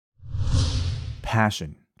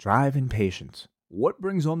passion, drive, and patience. What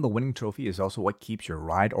brings home the winning trophy is also what keeps your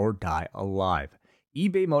ride or die alive.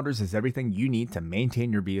 eBay Motors has everything you need to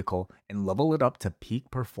maintain your vehicle and level it up to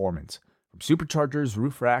peak performance. From superchargers,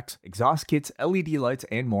 roof racks, exhaust kits, LED lights,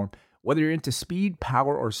 and more, whether you're into speed,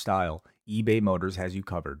 power, or style, eBay Motors has you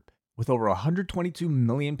covered. With over 122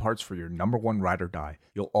 million parts for your number one ride or die,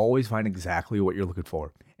 you'll always find exactly what you're looking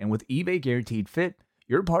for. And with eBay Guaranteed Fit,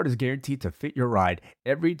 your part is guaranteed to fit your ride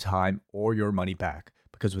every time or your money back.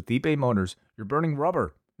 Because with eBay Motors, you're burning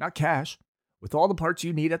rubber, not cash. With all the parts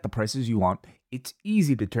you need at the prices you want, it's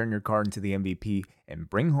easy to turn your car into the MVP and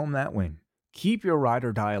bring home that win. Keep your ride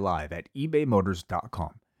or die alive at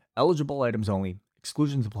ebaymotors.com. Eligible items only.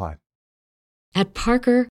 Exclusions apply. At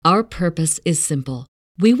Parker, our purpose is simple.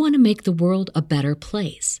 We want to make the world a better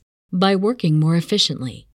place by working more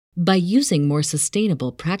efficiently, by using more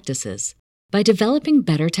sustainable practices, by developing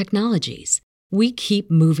better technologies. We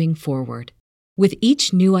keep moving forward. With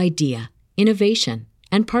each new idea, innovation,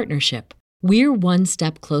 and partnership, we're one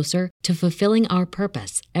step closer to fulfilling our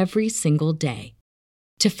purpose every single day.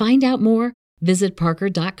 To find out more, visit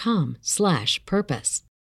parker.com/purpose.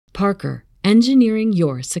 Parker, engineering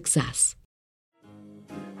your success.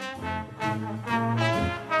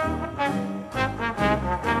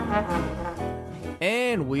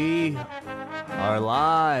 And we are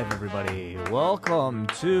live, everybody. Welcome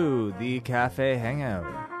to the Cafe Hangout.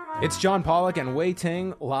 It's John Pollock and Wei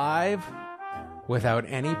Ting live without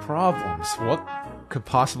any problems. What could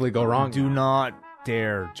possibly go wrong? Do not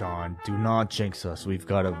dare, John. Do not jinx us. We've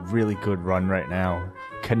got a really good run right now.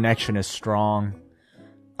 Connection is strong.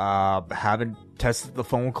 Haven't tested the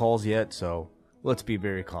phone calls yet, so let's be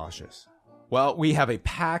very cautious. Well, we have a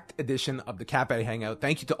packed edition of the Cafe Hangout.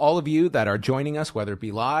 Thank you to all of you that are joining us, whether it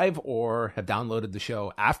be live or have downloaded the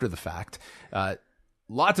show after the fact.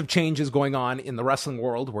 Lots of changes going on in the wrestling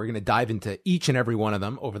world. We're going to dive into each and every one of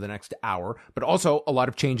them over the next hour, but also a lot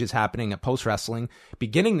of changes happening at Post Wrestling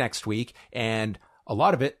beginning next week, and a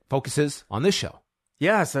lot of it focuses on this show.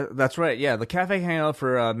 Yes, that's right. Yeah, the Cafe Hangout,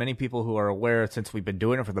 for many people who are aware, since we've been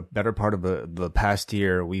doing it for the better part of the past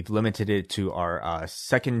year, we've limited it to our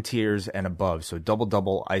second tiers and above, so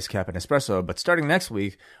double, ice cap, and espresso. But starting next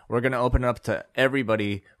week, we're going to open it up to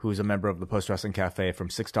everybody who's a member of the Post Wrestling Cafe from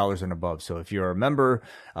 $6 and above. So if you're a member,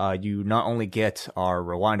 you not only get our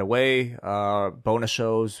Rewind Away bonus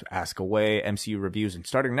shows, Ask Away, MCU reviews, and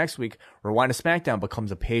starting next week, Rewind to SmackDown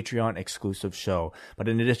becomes a Patreon exclusive show. But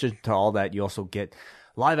in addition to all that, you also get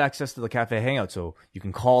live access to the Cafe Hangout, so you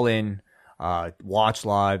can call in, watch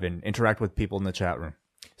live, and interact with people in the chat room.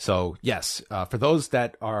 So, yes, for those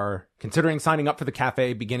that are considering signing up for the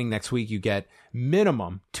Cafe beginning next week, you get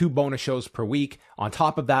minimum 2 bonus shows per week. On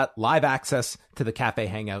top of that, live access to the Cafe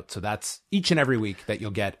Hangout. So that's each and every week that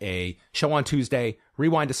you'll get a show on Tuesday,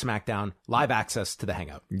 Rewind to SmackDown, live access to the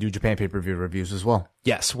Hangout. New Japan pay-per-view reviews as well.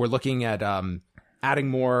 Yes, we're looking at adding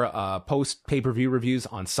more post pay-per-view reviews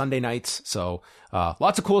on Sunday nights. So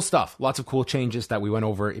lots of cool stuff, lots of cool changes that we went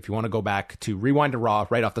over. If you want to go back to Rewind to Raw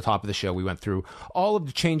right off the top of the show, we went through all of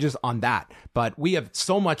the changes on that. But we have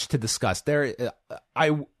so much to discuss. We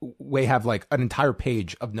have like an entire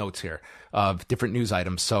page of notes here of different news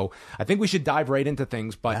items. So I think we should dive right into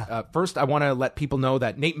things. But first, I want to let people know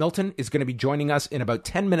that Nate Milton is going to be joining us in about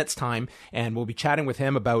 10 minutes time, and we'll be chatting with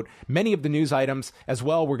him about many of the news items as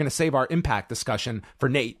well. We're going to save our Impact discussion for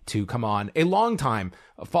Nate to come on, a longtime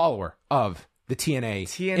follower of the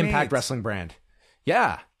TNA Impact Wrestling brand.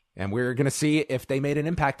 Yeah. And we're going to see if they made an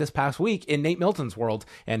impact this past week in Nate Milton's world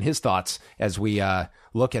and his thoughts as we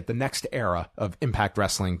look at the next era of Impact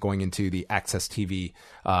Wrestling going into the Access TV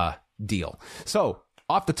deal. So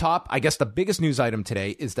off the top, I guess the biggest news item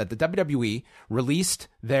today is that the WWE released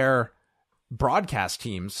their broadcast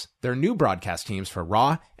teams, their new broadcast teams for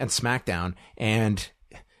Raw and SmackDown. And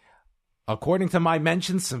according to my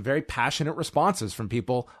mentions, some very passionate responses from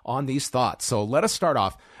people on these thoughts. So let us start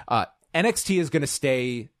off. NXT is going to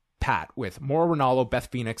stay pat with Mauro Ranallo, Beth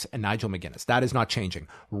Phoenix, and Nigel McGuinness. That is not changing.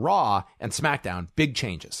 Raw and SmackDown, big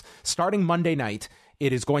changes. Starting Monday night,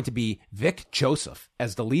 it is going to be Vic Joseph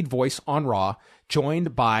as the lead voice on Raw,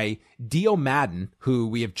 joined by Dio Madden, who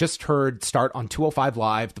we have just heard start on 205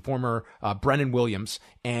 Live, the former Brennan Williams,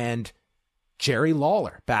 and Jerry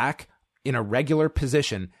Lawler back in a regular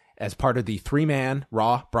position as part of the 3-man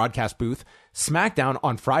Raw broadcast booth. SmackDown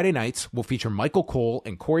on Friday nights will feature Michael Cole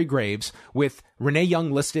and Corey Graves, with Renee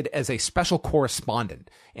Young listed as a special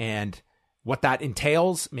correspondent. And what that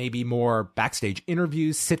entails, maybe more backstage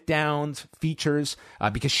interviews, sit-downs, features,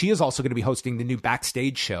 because she is also going to be hosting the new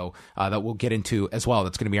Backstage show that we'll get into as well.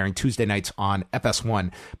 That's going to be airing Tuesday nights on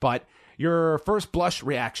FS1. But your first blush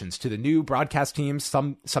reactions to the new broadcast teams,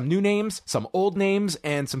 some new names, some old names,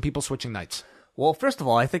 and some people switching nights. Well, first of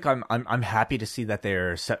all, I think I'm happy to see that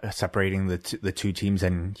they're separating the two teams,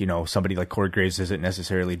 and somebody like Corey Graves isn't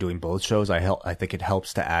necessarily doing both shows. I think it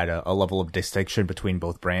helps to add a level of distinction between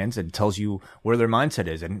both brands, and tells you where their mindset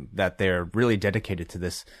is, and that they're really dedicated to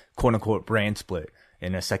this quote unquote brand split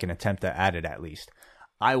in a second attempt at it, at least.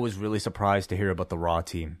 I was really surprised to hear about the Raw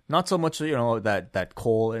team. Not so much, that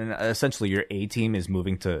Cole and essentially your A team is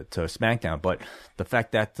moving to SmackDown, but the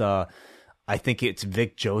fact that I think it's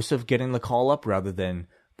Vic Joseph getting the call up rather than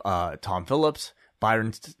Tom Phillips.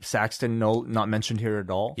 Byron Saxton, not mentioned here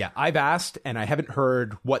at all. Yeah, I've asked, and I haven't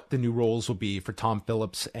heard what the new roles will be for Tom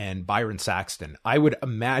Phillips and Byron Saxton. I would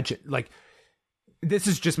imagine, this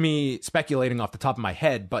is just me speculating off the top of my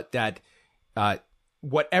head, but that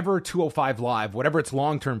whatever 205 Live, whatever its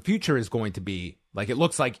long-term future is going to be, it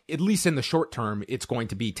looks like, at least in the short term, it's going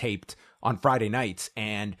to be taped on Friday nights,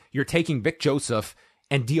 and you're taking Vic Joseph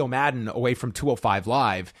and Dio Madden away from 205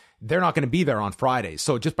 Live. They're not going to be there on Fridays.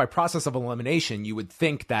 So just by process of elimination, you would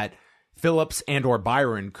think that Phillips and or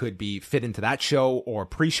Byron could be fit into that show, or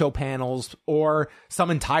pre-show panels, or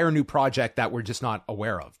some entire new project that we're just not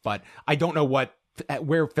aware of. But I don't know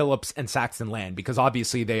where Phillips and Saxton land, because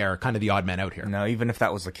obviously they are kind of the odd man out here. Now, even if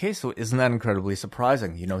that was the case, so isn't that incredibly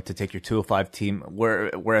surprising, to take your 205 team,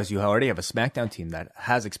 whereas you already have a SmackDown team that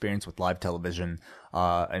has experience with live television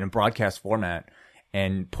in a broadcast format,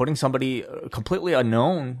 and putting somebody completely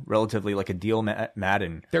unknown, relatively, like a Dio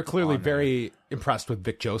Madden. They're clearly very impressed with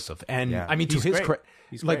Vic Joseph. And yeah. I mean, to his credit,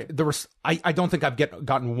 I don't think I've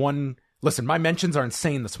gotten one. Listen, my mentions are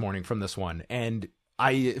insane this morning from this one. And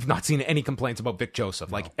I have not seen any complaints about Vic Joseph.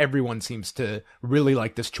 No. Everyone seems to really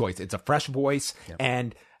like this choice. It's a fresh voice. Yep.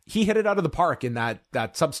 And he hit it out of the park in that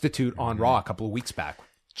substitute on Raw a couple of weeks back.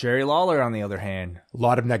 Jerry Lawler, on the other hand. A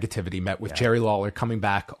lot of negativity met with Jerry Lawler coming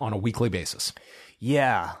back on a weekly basis.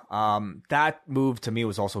 Yeah, that move to me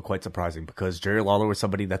was also quite surprising, because Jerry Lawler was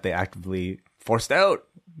somebody that they actively forced out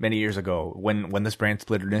many years ago when this brand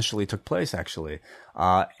split initially took place, actually.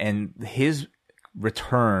 And his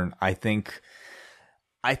return, I think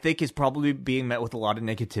is probably being met with a lot of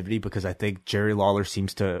negativity, because I think Jerry Lawler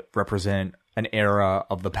seems to represent an era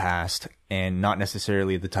of the past, and not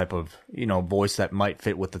necessarily the type of, voice that might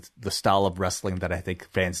fit with the style of wrestling that I think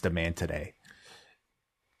fans demand today.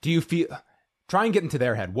 Do you feel... Try and get into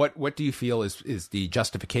their head. What do you feel is the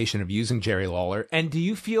justification of using Jerry Lawler? And do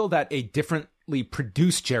you feel that a differently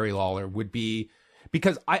produced Jerry Lawler would be...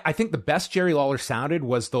 Because I think the best Jerry Lawler sounded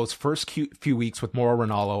was those first few weeks with Mauro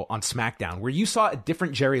Ranallo on SmackDown, where you saw a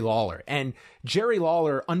different Jerry Lawler. And Jerry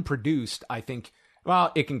Lawler, unproduced, I think,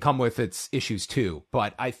 well, it can come with its issues too.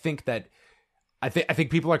 But I think that... I think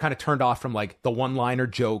people are kind of turned off from the one-liner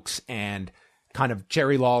jokes and kind of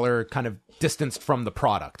Jerry Lawler kind of distanced from the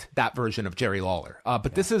product, that version of Jerry Lawler.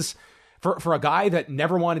 But this is, for a guy that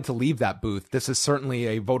never wanted to leave that booth, this is certainly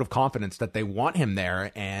a vote of confidence that they want him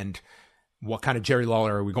there. And what kind of Jerry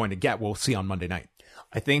Lawler are we going to get? We'll see on Monday night.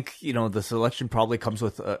 I think, the selection probably comes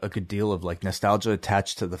with a good deal of nostalgia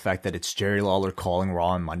attached to the fact that it's Jerry Lawler calling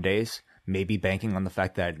Raw on Mondays. Maybe banking on the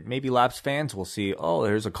fact that maybe Labs fans will see, oh,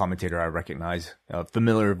 there's a commentator I recognize, a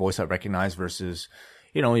familiar voice I recognize, versus,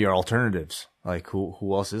 your alternatives.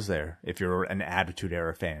 Who else is there if you're an Attitude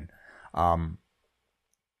Era fan?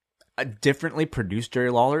 A differently produced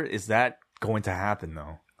Jerry Lawler, is that going to happen,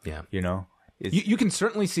 though? Yeah. You can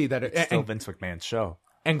certainly see that it's still Vince McMahon's show.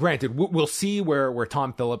 And granted, we'll see where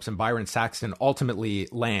Tom Phillips and Byron Saxton ultimately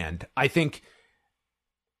land. I think,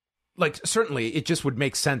 certainly it just would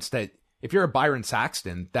make sense that if you're a Byron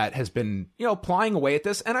Saxton that has been, plying away at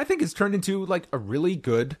this, and I think it's turned into a really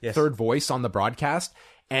good third voice on the broadcast,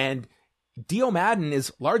 and Dio Madden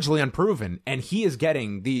is largely unproven, and he is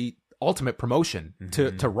getting the ultimate promotion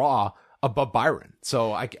to Raw above Byron.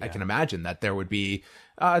 So I can imagine that there would be,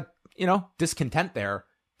 discontent there,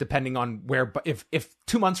 depending on where, if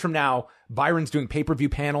 2 months from now, Byron's doing pay-per-view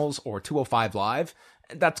panels or 205 Live,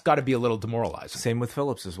 that's got to be a little demoralizing. Same with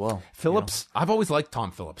Phillips as well. Phillips, I've always liked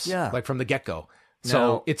Tom Phillips. Yeah. From the get-go.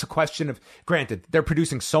 So it's a question of, granted, they're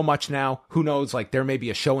producing so much now. Who knows? There may be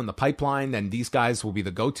a show in the pipeline, and these guys will be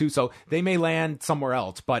the go-to. So they may land somewhere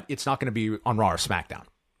else, but it's not going to be on Raw or SmackDown.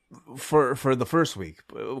 For the first week.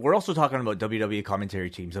 We're also talking about WWE commentary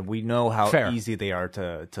teams, and we know how easy they are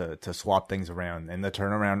to swap things around. And the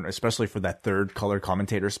turnaround, especially for that third color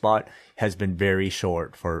commentator spot, has been very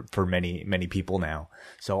short for many, many people now.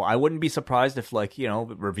 So I wouldn't be surprised if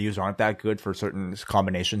reviews aren't that good for certain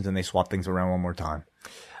combinations and they swap things around one more time.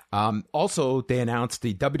 Also, they announced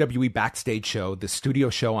the WWE Backstage show, the studio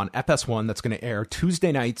show on FS1 that's going to air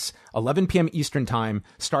Tuesday nights, 11 p.m. Eastern time,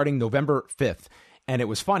 starting November 5th. And it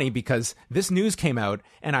was funny because this news came out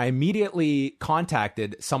and I immediately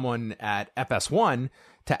contacted someone at FS1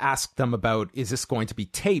 to ask them about, is this going to be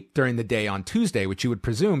taped during the day on Tuesday, which you would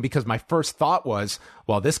presume, because my first thought was,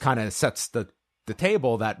 well, this kind of sets the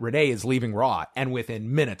table that Renee is leaving Raw. And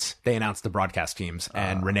within minutes, they announced the broadcast teams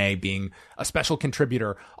and Renee being a special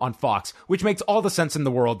contributor on Fox, which makes all the sense in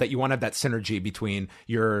the world that you want to have that synergy between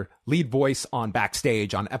your lead voice on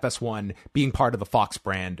Backstage on FS1 being part of the Fox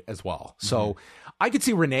brand as well. Mm-hmm. So I could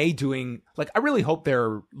see Renee doing, like, I really hope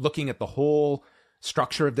they're looking at the whole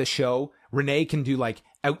structure of this show. Renee can do like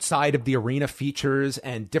outside of the arena features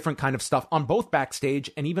and different kind of stuff on both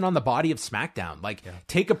Backstage and even on the body of SmackDown. Like,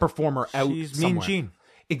 take a performer out. She's somewhere. Mean Gene.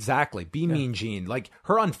 Exactly. Be Mean Gene. Like,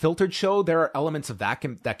 her Unfiltered show, there are elements of that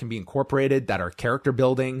can be incorporated that are character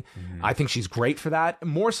building. Mm-hmm. I think she's great for that.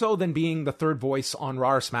 More so than being the third voice on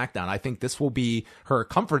Raw or SmackDown. I think this will be her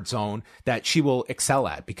comfort zone that she will excel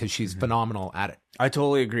at because she's phenomenal at it. I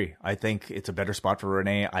totally agree. I think it's a better spot for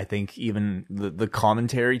Renee. I think even the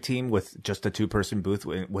commentary team with just a 2-person booth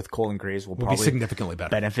with Cole and Graves will probably be significantly better.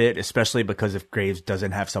 Benefit, especially because if Graves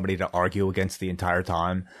doesn't have somebody to argue against the entire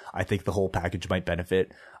time, I think the whole package might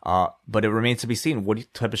benefit. But it remains to be seen.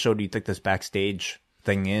 What type of show do you think this Backstage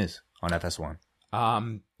thing is on FS1?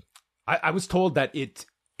 I was told that it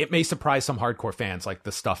may surprise some hardcore fans, like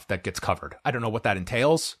the stuff that gets covered. I don't know what that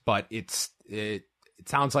entails, but it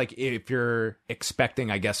sounds like if you're expecting,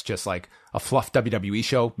 I guess, just like a fluff WWE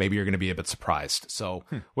show, maybe you're going to be a bit surprised. So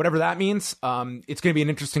whatever that means, it's going to be an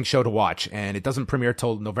interesting show to watch. And it doesn't premiere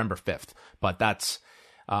till November 5th. But that's,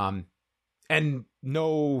 and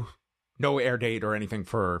no air date or anything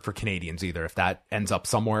for Canadians either, if that ends up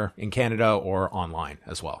somewhere in Canada or online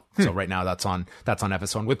as well. So right now that's on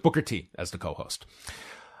FS1 with Booker T as the co-host.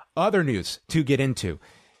 Other news to get into.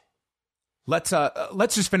 Let's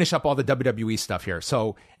just finish up all the WWE stuff here.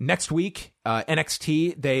 So next week,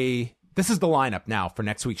 NXT, this is the lineup now for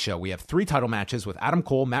next week's show. We have 3 title matches with Adam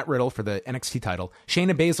Cole, Matt Riddle for the NXT title,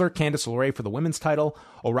 Shayna Baszler, Candice LeRae for the women's title,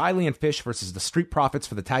 O'Reilly and Fish versus the Street Profits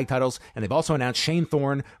for the tag titles, and they've also announced Shane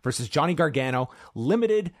Thorne versus Johnny Gargano,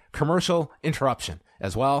 limited commercial interruption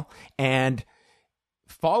as well. And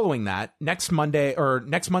following that, next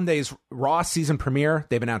Monday's Raw season premiere,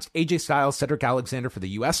 they've announced AJ Styles, Cedric Alexander for the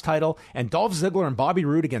US title, and Dolph Ziggler and Bobby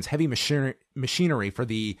Roode against Heavy Machinery for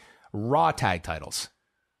the Raw tag titles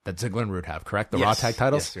that Ziggler and Roode have, correct? The Raw tag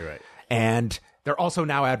titles? Yes, you're right. And they're also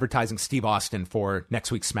now advertising Steve Austin for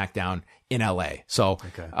next week's SmackDown in LA. So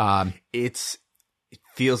it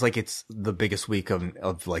feels like it's the biggest week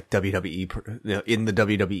of like WWE in the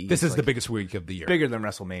WWE. This is like the biggest week of the year. Bigger than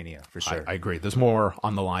WrestleMania for sure. I agree. There's more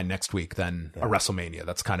on the line next week than a WrestleMania.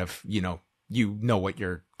 That's kind of, you know what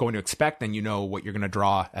you're going to expect and you know what you're going to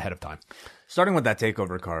draw ahead of time. Starting with that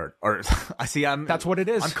takeover card, or that's what it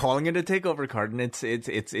is. I'm calling it a takeover card, and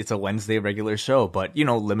it's a Wednesday regular show, but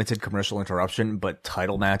limited commercial interruption, but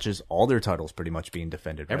title matches, all their titles pretty much being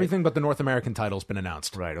defended. Right? Everything but the North American title's been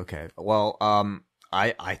announced. Right. Okay. Well,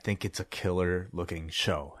 I think it's a killer looking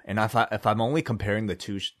show, and if I'm only comparing the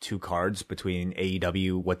two cards between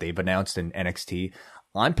AEW, what they've announced, and NXT.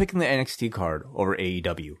 I'm picking the NXT card over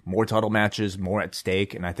AEW. More title matches, more at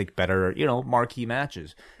stake, and I think better, marquee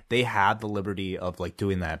matches. They have the liberty of like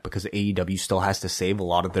doing that because AEW still has to save a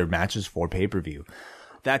lot of their matches for pay-per-view.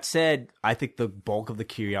 That said, I think the bulk of the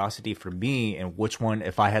curiosity for me and which one,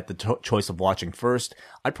 if I had the choice of watching first,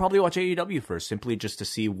 I'd probably watch AEW first, simply just to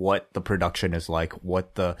see what the production is like,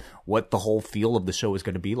 what the whole feel of the show is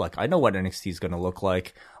going to be like. I know what NXT is going to look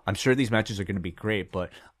like. I'm sure these matches are going to be great,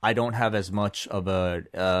 but I don't have as much of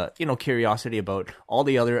a curiosity about all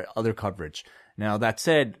the other coverage. Now, that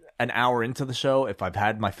said, an hour into the show, if I've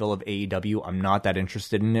had my fill of AEW, I'm not that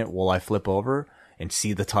interested in it. Will I flip over and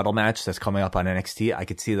see the title match that's coming up on NXT? I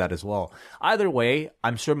could see that as well. Either way,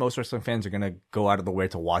 I'm sure most wrestling fans are going to go out of the way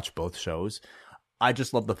to watch both shows. I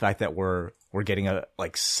just love the fact that we're getting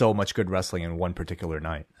so much good wrestling in one particular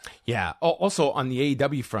night. Yeah. Also on the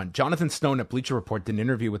AEW front, Jonathan Stone at Bleacher Report did an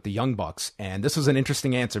interview with the Young Bucks, and this was an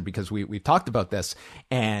interesting answer because we've talked about this.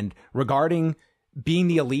 And regarding being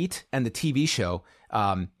the Elite and the TV show,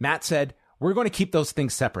 Matt said, we're going to keep those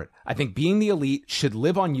things separate. I think Being the Elite should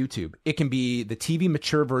live on YouTube. It can be the TV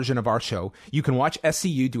mature version of our show. You can watch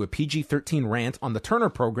SCU do a PG-13 rant on the Turner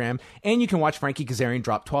program, and you can watch Frankie Kazarian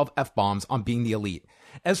drop 12 F-bombs on Being the Elite.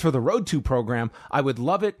 As for the Road to program, I would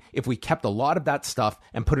love it if we kept a lot of that stuff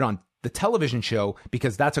and put it on the television show,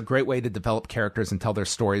 because that's a great way to develop characters and tell their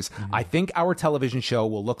stories. Mm-hmm. I think our television show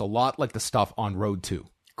will look a lot like the stuff on Road to.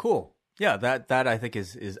 Cool. Yeah, that I think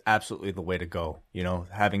is absolutely the way to go. You know,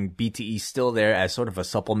 having BTE still there as sort of a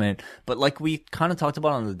supplement, but like we kind of talked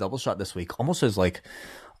about on the Double Shot this week, almost as like,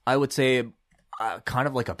 I would say, kind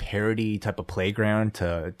of like a parody type of playground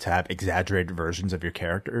to have exaggerated versions of your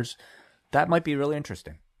characters. That might be really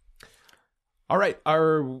interesting. All right,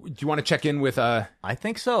 do you want to check in with I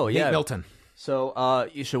think so. Nate Yeah, Milton? So,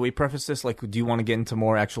 should we preface this? Like, do you want to get into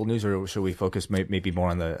more actual news, or should we focus maybe more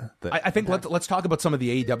on the I think let's talk about some of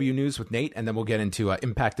the AEW news with Nate, and then we'll get into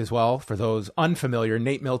Impact as well. For those unfamiliar,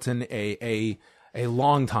 Nate Milton, a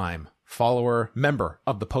longtime follower, member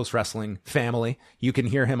of the Post Wrestling family. You can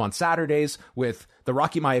hear him on Saturdays with the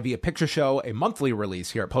Rocky Maivia Picture Show, a monthly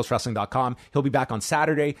release here at postwrestling.com. He'll be back on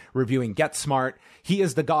Saturday reviewing Get Smart. He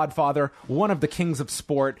is the godfather, one of the kings of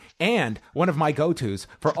sport, and one of my go-tos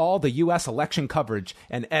for all the U.S. election coverage.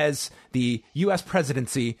 And as the U.S.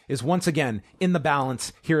 presidency is once again in the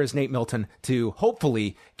balance, here is Nate Milton to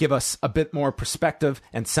hopefully give us a bit more perspective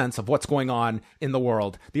and sense of what's going on in the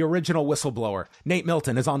world. The original whistleblower, Nate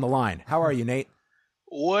Milton, is on the line. How are you, Nate?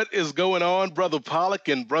 What is going on, Brother Pollock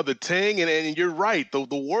and Brother Ting? And you're right. The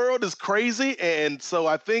world is crazy. And so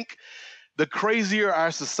I think the crazier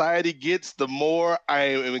our society gets, the more I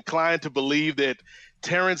am inclined to believe that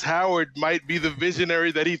Terrence Howard might be the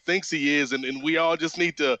visionary that he thinks he is. And we all just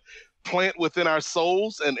need to plant within our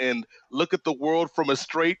souls and look at the world from a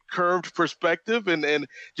straight, curved perspective and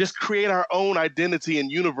just create our own identity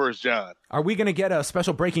and universe, John. Are we going to get a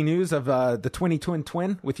special breaking news of the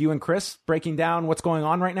 20-twin with you and Chris breaking down what's going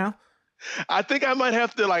on right now? I think I might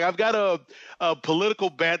have to, I've got a political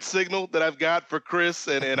bat signal that I've got for Chris,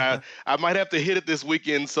 and I might have to hit it this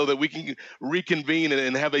weekend so that we can reconvene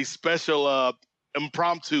and have a special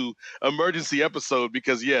impromptu emergency episode,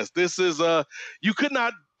 because, yes, this is you could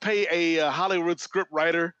not pay a Hollywood script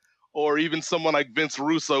writer or even someone like Vince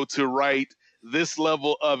Russo to write this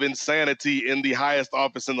level of insanity in the highest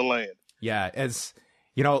office in the land. Yeah, as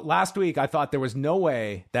you know, last week I thought there was no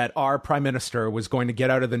way that our prime minister was going to get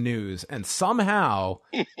out of the news, and somehow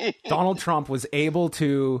Donald Trump was able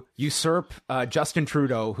to usurp Justin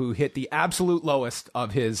Trudeau, who hit the absolute lowest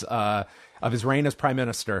of his reign as prime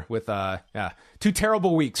minister with 2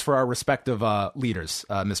 terrible weeks for our respective leaders,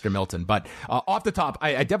 Mr. Milton. But off the top,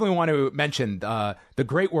 I definitely want to mention the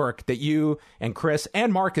great work that you and Chris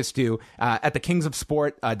and Marcus do at the Kings of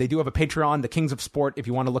Sport. They do have a Patreon, the Kings of Sport, if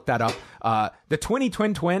you want to look that up. The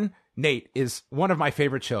 20-twin, Nate, is one of my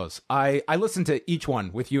favorite shows. I listen to each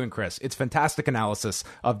one with you and Chris. It's fantastic analysis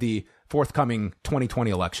of the forthcoming 2020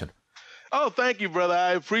 election. Oh, thank you, brother.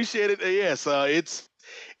 I appreciate it. Yes,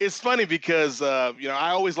 it's funny because, I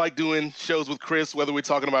always like doing shows with Chris, whether we're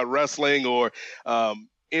talking about wrestling or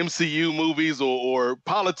MCU movies or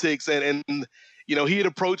politics. And he had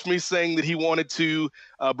approached me saying that he wanted to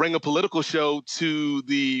bring a political show to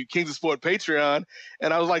the Kings of Sport Patreon.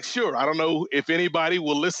 And I was like, sure. I don't know if anybody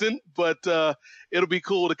will listen, but it'll be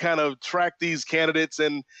cool to kind of track these candidates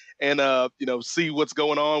and see what's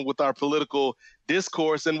going on with our political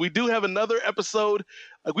discourse. And we do have another episode.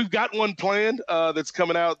 We've got one planned that's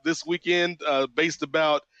coming out this weekend based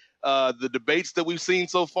about the debates that we've seen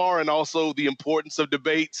so far and also the importance of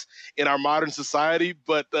debates in our modern society.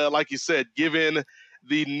 But like you said, given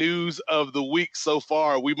the news of the week so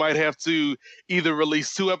far, we might have to either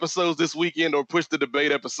release 2 episodes this weekend or push the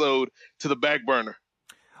debate episode to the back burner.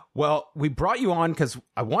 Well, we brought you on because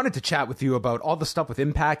I wanted to chat with you about all the stuff with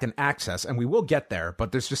Impact and Access, and we will get there,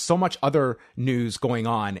 but there's just so much other news going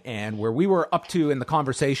on. And where we were up to in the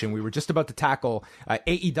conversation, we were just about to tackle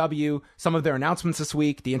AEW, some of their announcements this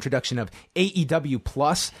week, the introduction of AEW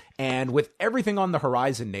Plus, and with everything on the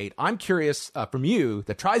horizon, Nate, I'm curious from you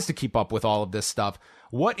that tries to keep up with all of this stuff,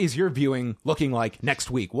 what is your viewing looking like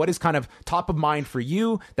next week? What is kind of top of mind for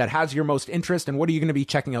you that has your most interest, and what are you going to be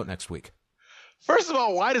checking out next week? First of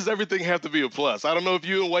all, why does everything have to be a plus? I don't know if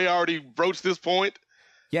you and Way already broached this point.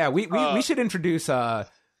 Yeah, we should introduce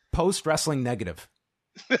Post Wrestling Negative.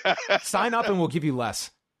 Sign up and we'll give you less.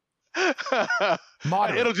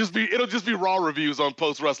 Moderate. It'll just be raw reviews on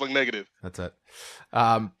Post Wrestling Negative. That's it.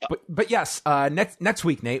 But yes, next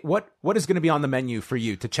week, Nate, what is going to be on the menu for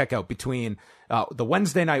you to check out between the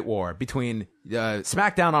Wednesday Night War, between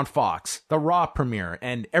SmackDown on Fox, the Raw premiere,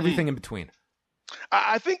 and everything in between?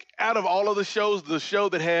 I think out of all of the shows, the show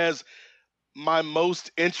that has my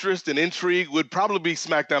most interest and intrigue would probably be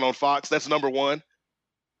SmackDown on Fox. That's number one.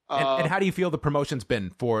 And how do you feel the promotion's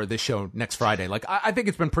been for this show next Friday? Like, I think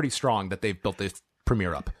it's been pretty strong that they've built this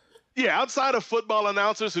premiere up. Yeah, outside of football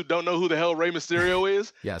announcers who don't know who the hell Rey Mysterio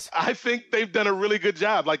is, yes, I think they've done a really good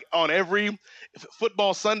job. Like on every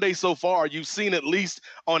football Sunday so far, you've seen at least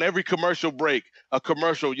on every commercial break, a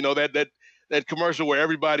commercial, that that commercial where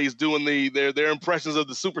everybody's doing their impressions of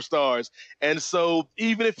the superstars. And so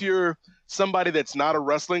even if you're somebody that's not a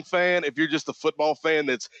wrestling fan, if you're just a football fan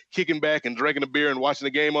that's kicking back and drinking a beer and watching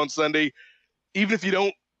the game on Sunday, even if you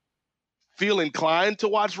don't feel inclined to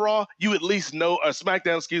watch Raw, you at least know,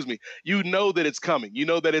 SmackDown, you know that it's coming. You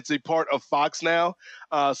know that it's a part of Fox now.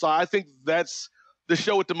 So I think that's the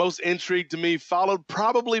show with the most intrigue to me, followed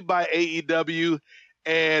probably by AEW.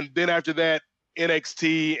 And then after that,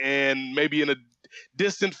 NXT, and maybe in a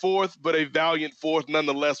distant fourth, but a valiant fourth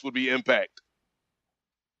nonetheless, would be Impact.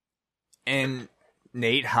 And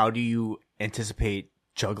Nate, how do you anticipate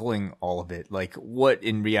juggling all of it? Like, what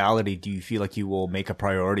in reality do you feel like you will make a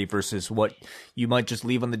priority versus what you might just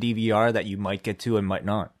leave on the DVR that you might get to and might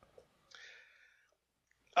not?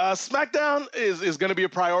 SmackDown is going to be a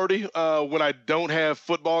priority. When I don't have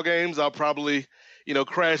football games, I'll probably,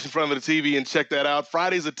 crash in front of the TV and check that out.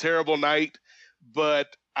 Friday's a terrible night,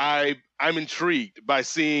 but I'm intrigued by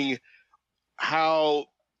seeing how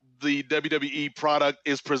the WWE product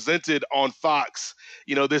is presented on Fox,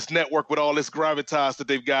 this network with all this gravitas that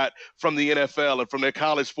they've got from the NFL and from their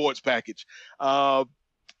college sports package.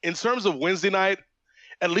 In terms of Wednesday night,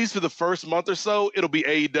 at least for the first month or so, it'll be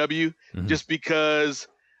AEW, just because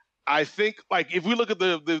I think, like, if we look at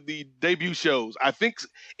the debut shows, I think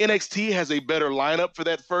NXT has a better lineup for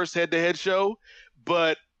that first head-to-head show,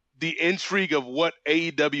 but the intrigue of what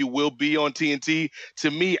AEW will be on TNT,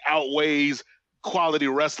 to me, outweighs quality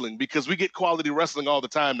wrestling, because we get quality wrestling all the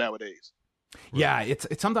time nowadays. Yeah, it's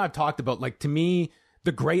something I've talked about. Like, to me,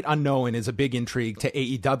 the great unknown is a big intrigue to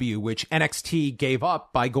AEW, which NXT gave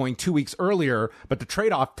up by going 2 weeks earlier. But the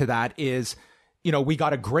trade-off to that is, we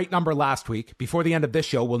got a great number last week. Before the end of this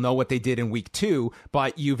show, we'll know what they did in week 2,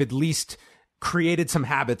 but you've at least created some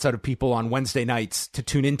habits out of people on Wednesday nights to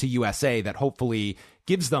tune into USA that hopefully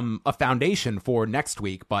gives them a foundation for next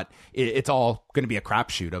week. But it's all going to be a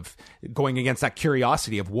crapshoot of going against that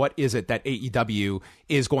curiosity of what is it that AEW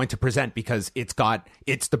is going to present, because it's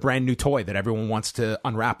the brand new toy that everyone wants to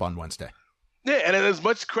unwrap on Wednesday. Yeah, and as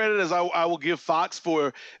much credit as I will give Fox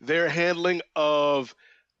for their handling of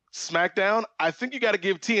SmackDown, I think you got to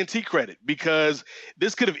give TNT credit, because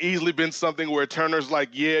this could have easily been something where Turner's like,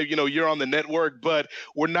 yeah, you're on the network, but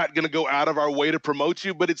we're not going to go out of our way to promote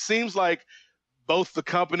you. But it seems like both the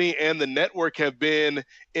company and the network have been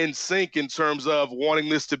in sync in terms of wanting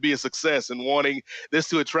this to be a success and wanting this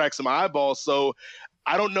to attract some eyeballs. So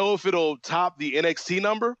I don't know if it'll top the NXT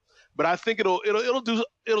number, but I think it'll do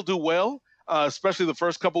well, especially the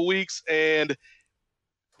first couple weeks. And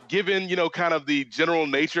given, kind of the general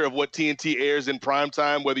nature of what TNT airs in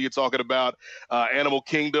primetime, whether you're talking about Animal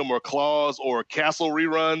Kingdom or Claws or Castle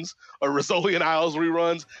reruns or Rizzolian Isles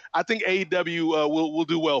reruns, I think AEW will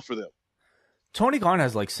do well for them. Tony Khan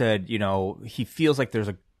has said, he feels like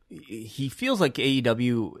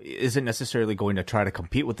AEW isn't necessarily going to try to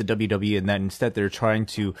compete with the WWE, and that instead they're trying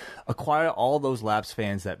to acquire all those lapsed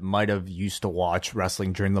fans that might have used to watch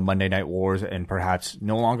wrestling during the Monday Night Wars and perhaps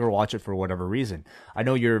no longer watch it for whatever reason. I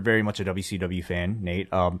know you're very much a WCW fan, Nate.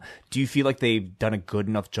 Do you feel like they've done a good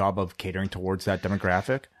enough job of catering towards that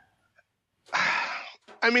demographic?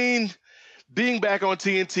 I mean, being back on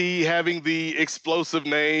TNT, having the explosive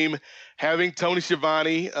name, having Tony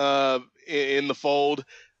Schiavone in the fold,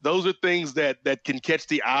 those are things that can catch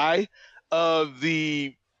the eye of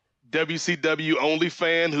the WCW only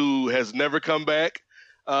fan who has never come back,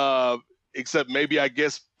 except maybe, I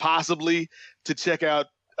guess, possibly to check out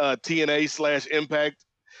TNA/Impact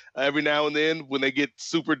every now and then when they get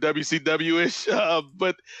super WCW-ish.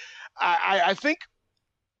 But I think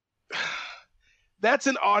that's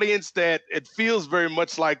an audience that it feels very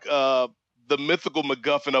much like the mythical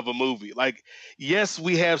MacGuffin of a movie. Like, yes,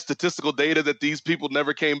 we have statistical data that these people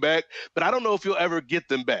never came back, but I don't know if you'll ever get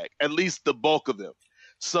them back, at least the bulk of them.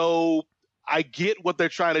 So I get what they're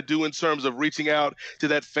trying to do in terms of reaching out to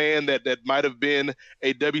that fan that might have been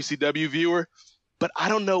a WCW viewer, but I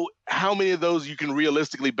don't know how many of those you can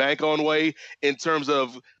realistically bank on, Way, in terms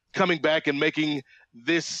of coming back and making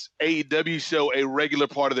this AEW show a regular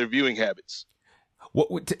part of their viewing habits.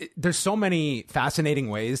 There's so many fascinating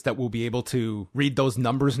ways that we'll be able to read those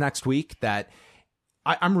numbers next week that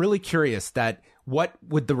I'm really curious that what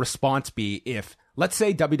would the response be if, let's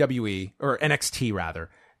say, WWE or NXT rather,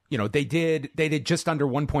 they did just under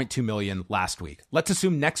 1.2 million last week. Let's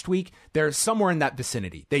assume next week they're somewhere in that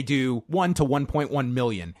vicinity. They do 1 to 1.1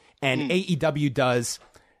 million, and AEW does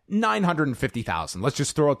 950,000. Let's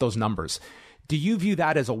just throw out those numbers. Do you view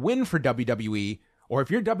that as a win for WWE? Or if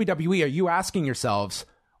you're WWE, are you asking yourselves,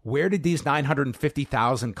 where did these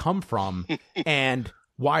 950,000 come from? And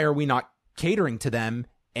why are we not catering to them?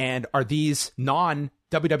 And are these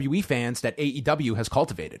WWE fans that AEW has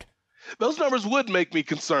cultivated. Those numbers would make me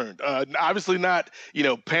concerned. Obviously not,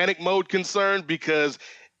 panic mode concerned, because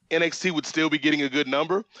NXT would still be getting a good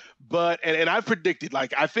number. But, and I've predicted,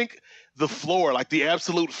 I think the floor, the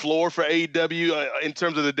absolute floor for AEW in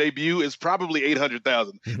terms of the debut is probably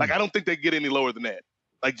 800,000. Mm-hmm. I don't think they get any lower than that,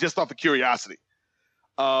 just off of curiosity.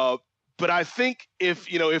 But I think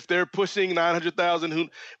if they're pushing 900,000, who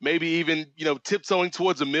maybe even, tiptoeing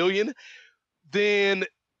towards 1 million, then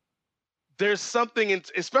there's something,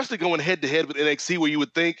 especially going head to head with NXT, where you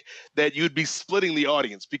would think that you'd be splitting the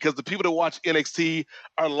audience, because the people that watch NXT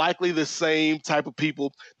are likely the same type of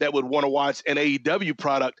people that would want to watch an AEW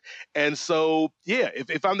product. And so, yeah,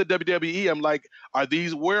 if I'm the WWE, I'm like,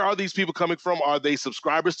 where are these people coming from? Are they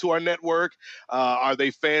subscribers to our network? Are they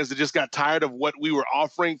fans that just got tired of what we were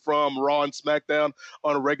offering from Raw and SmackDown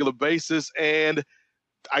on a regular basis? And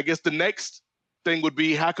I guess the next thing would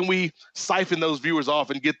be, how can we siphon those viewers off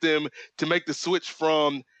and get them to make the switch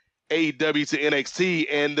from AEW to NXT?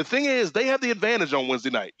 And the thing is, they have the advantage on Wednesday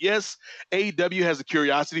night. Yes, AEW has a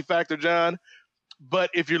curiosity factor, John, but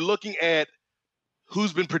if you're looking at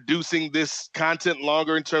who's been producing this content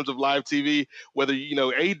longer in terms of live TV, whether,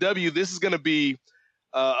 AEW, this is going to be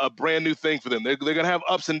a brand new thing for them. They're going to have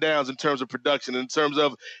ups and downs in terms of production, in terms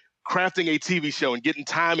of crafting a TV show and getting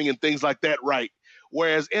timing and things like that right.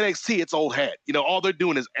 Whereas NXT, it's old hat. All they're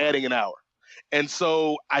doing is adding an hour. And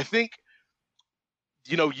so I think,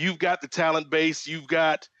 you've got the talent base, you've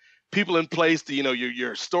got people in place,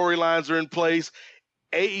 your storylines are in place.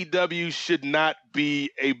 AEW should not be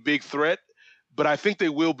a big threat, but I think they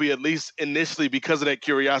will be, at least initially, because of that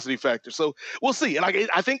curiosity factor. So we'll see. And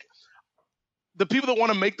I think the people that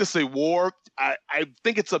want to make this a war, I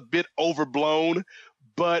think it's a bit overblown,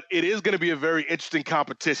 but it is going to be a very interesting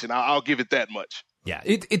competition. I'll give it that much. Yeah,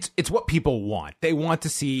 it's what people want. They want to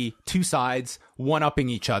see two sides one-upping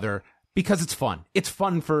each other because it's fun. It's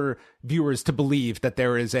fun for viewers to believe that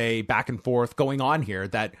there is a back and forth going on here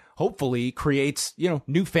that hopefully creates,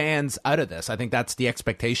 new fans out of this. I think that's the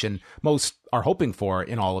expectation most are hoping for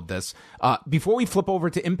in all of this. Before we flip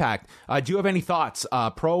over to Impact, do you have any thoughts,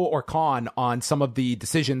 pro or con, on some of the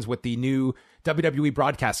decisions with the new WWE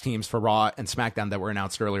broadcast teams for Raw and SmackDown that were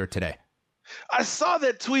announced earlier today? I saw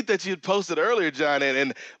that tweet that you had posted earlier, John,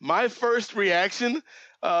 and my first reaction,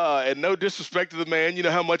 and no disrespect to the man,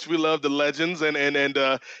 how much we love the legends, and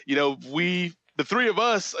we, the three of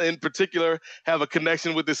us in particular, have a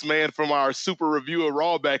connection with this man from our super review of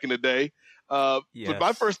Raw back in the day. Yes. But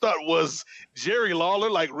my first thought was, Jerry Lawler,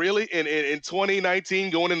 really, in 2019,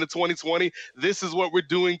 going into 2020, this is what we're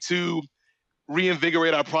doing to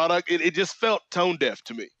reinvigorate our product. It just felt tone deaf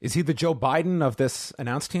to me. Is he the Joe Biden of this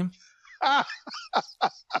announced team?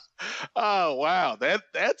 Oh, wow.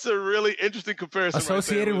 That's a really interesting comparison.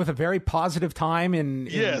 Associated with a very positive time in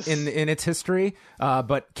its history,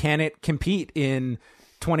 but can it compete in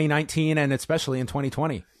 2019 and especially in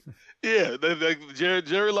 2020? Yeah,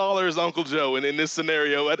 Jerry Lawler is Uncle Joe, and in this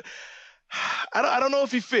scenario, I don't know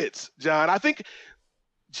if he fits, John. I think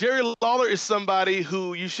Jerry Lawler is somebody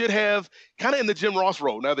who you should have kind of in the Jim Ross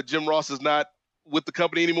role. Now that Jim Ross is not with the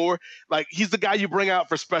company anymore, he's the guy you bring out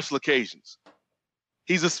for special occasions.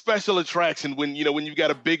 He's a special attraction when you've got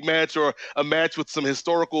a big match or a match with some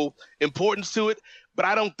historical importance to it. But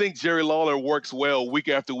I don't think Jerry Lawler works well week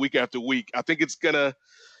after week after week. I think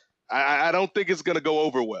I don't think it's gonna go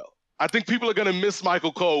over well. I think people are gonna miss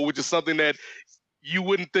Michael Cole, which is something that you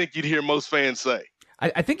wouldn't think you'd hear most fans say.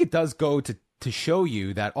 I think it does go to show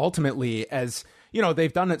you that ultimately, as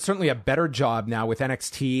they've done certainly a better job now with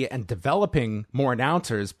NXT and developing more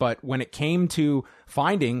announcers. But when it came to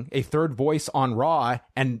finding a third voice on Raw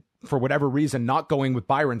and for whatever reason not going with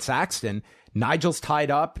Byron Saxton, Nigel's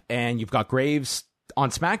tied up and you've got Graves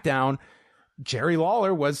on SmackDown, Jerry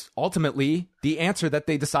Lawler was ultimately the answer that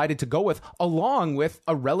they decided to go with, along with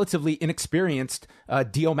a relatively inexperienced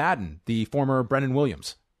Dio Madden, the former Brennan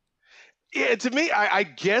Williams. Yeah, to me, I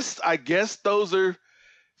guess those are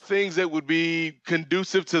things that would be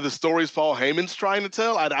conducive to the stories Paul Heyman's trying to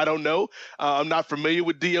tell. I don't know. I'm not familiar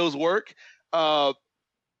with Dio's work. But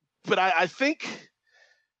I think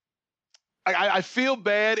I feel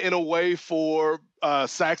bad in a way for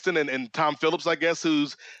Saxton and Tom Phillips, I guess,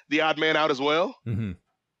 who's the odd man out as well. Mm-hmm.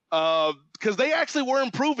 Because they actually were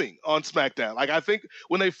improving on SmackDown. I think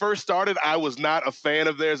when they first started, I was not a fan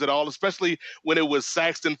of theirs at all, especially when it was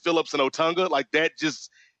Saxton, Phillips, and Otunga. That just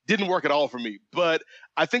didn't work at all for me. But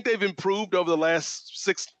I think they've improved over the last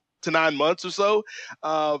 6 to 9 months or so.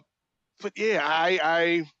 But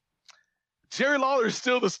yeah, Jerry Lawler is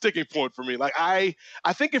still the sticking point for me. I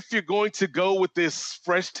think if you're going to go with this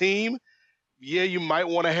fresh team, yeah, you might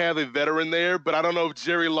want to have a veteran there, but I don't know if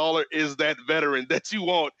Jerry Lawler is that veteran that you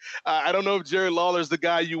want. I don't know if Jerry Lawler is the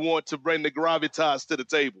guy you want to bring the gravitas to the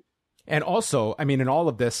table. And also, I mean, in all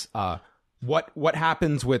of this, what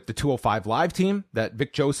happens with the 205 Live team that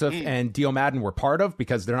Vic Joseph and Dio Madden were part of,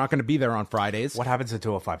 because they're not going to be there on Fridays? What happens to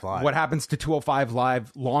 205 Live? What happens to 205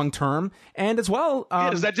 Live long term? And as well,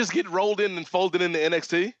 does that just get rolled in and folded into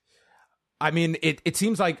NXT? I mean, it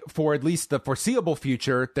seems like for at least the foreseeable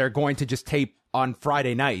future, they're going to just tape on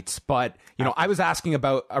Friday nights. But, you know, I was asking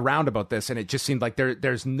around about this, and it just seemed like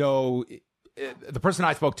there's no... The person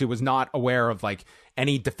I spoke to was not aware of like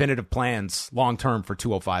any definitive plans long term for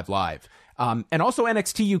 205 Live. And also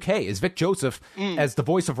NXT UK. Is Vic Joseph, as the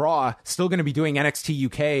voice of Raw, still going to be doing NXT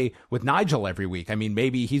UK with Nigel every week? I mean,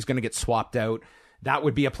 maybe he's going to get swapped out. That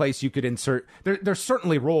would be a place you could insert. There's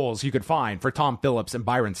certainly roles you could find for Tom Phillips and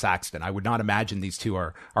Byron Saxton. I would not imagine these two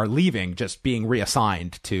are leaving, just being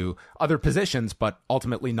reassigned to other positions, but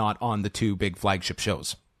ultimately not on the two big flagship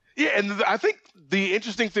shows. Yeah, and I think the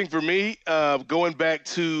interesting thing for me, going back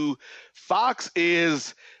to Fox,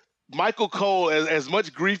 is Michael Cole, as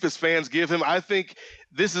much grief as fans give him, I think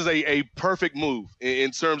this is a perfect move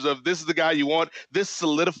in terms of this is the guy you want. This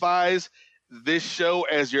solidifies this show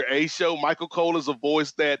as your A show. Michael Cole is a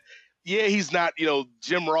voice that, yeah, he's not,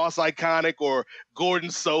 Jim Ross iconic or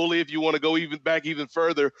Gordon Soley, if you want to go even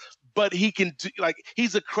further, but he can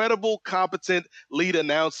he's a credible, competent lead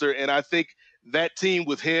announcer. And I think that team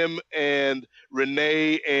with him and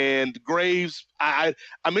Renee and Graves, I'm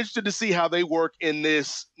interested to see how they work in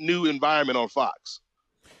this new environment on Fox.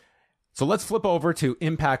 So let's flip over to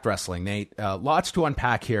Impact Wrestling, Nate. Lots to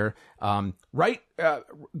unpack here.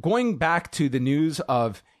 Going back to the news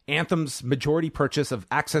of Anthem's majority purchase of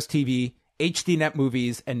Access TV, HDNet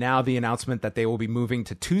Movies, and now the announcement that they will be moving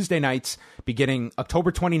to Tuesday nights beginning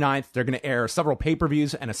October 29th. They're going to air several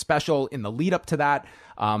pay-per-views and a special in the lead up to that.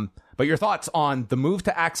 But your thoughts on the move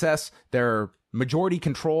to Access, their majority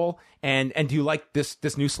control, and do you like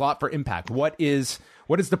this new slot for Impact? What is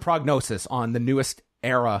the prognosis on the newest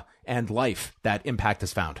era and life that Impact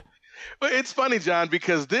has found? Well, it's funny, John,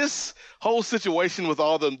 because this whole situation with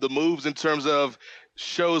all the moves in terms of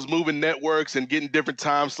shows moving networks and getting different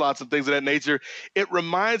time slots and things of that nature, it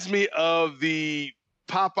reminds me of the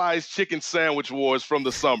Popeye's chicken sandwich wars from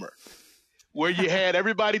the summer, where you had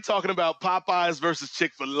everybody talking about Popeyes versus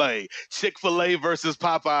Chick-fil-A, Chick-fil-A versus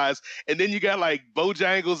Popeyes, and then you got like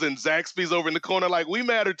Bojangles and Zaxby's over in the corner, like, we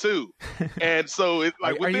matter too. And so it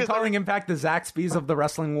like, are you calling Impact the Zaxby's of the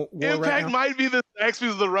wrestling war? Impact right now? might be the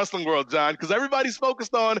Zaxby's of the wrestling world, John, because everybody's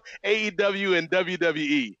focused on AEW and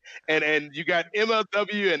WWE, and you got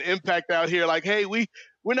MLW and Impact out here like, hey, we're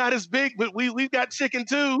not as big, but we've got chicken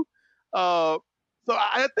too. So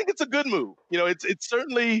I think it's a good move. It's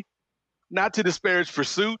certainly not to disparage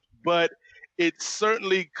Pursuit, but it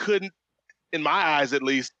certainly couldn't, in my eyes at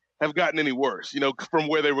least, have gotten any worse, from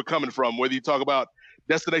where they were coming from. Whether you talk about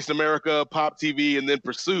Destination America, Pop TV, and then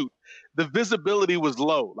Pursuit, the visibility was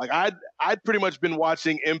low. Like I'd pretty much been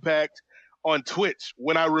watching Impact on Twitch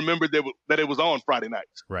when I remembered that it was on Friday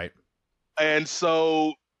nights. Right. And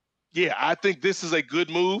so, yeah, I think this is a good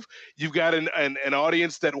move. You've got an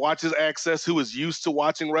audience that watches Access who is used to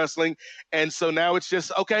watching wrestling. And so now it's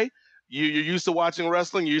just, okay, you're used to watching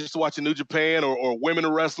wrestling. You're used to watching New Japan or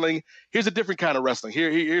women wrestling. Here's a different kind of wrestling.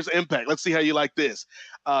 Here's Impact. Let's see how you like this.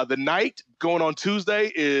 The night going on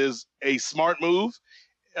Tuesday is a smart move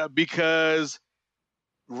because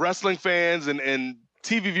wrestling fans and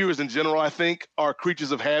TV viewers in general, I think, are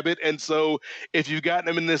creatures of habit. And so if you've gotten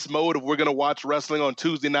them in this mode of we're going to watch wrestling on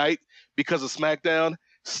Tuesday night because of SmackDown,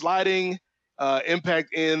 sliding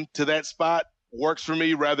Impact into that spot works for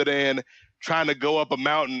me rather than trying to go up a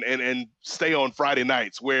mountain and stay on Friday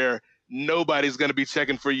nights where nobody's going to be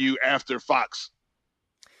checking for you after Fox.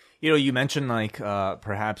 You mentioned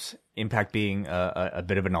perhaps Impact being a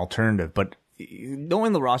bit of an alternative, but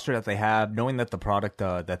knowing the roster that they have, knowing that the product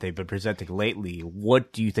that they've been presenting lately,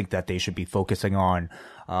 what do you think that they should be focusing on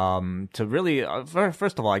to really,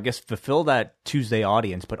 first of all, I guess, fulfill that Tuesday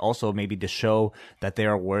audience, but also maybe to show that they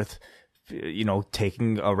are worth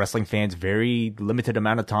taking a wrestling fan's very limited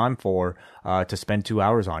amount of time for to spend 2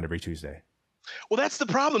 hours on every Tuesday? Well, that's the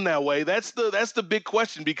problem that way. That's the big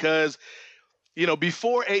question because,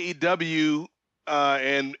 before AEW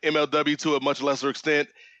and MLW to a much lesser extent,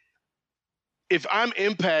 if I'm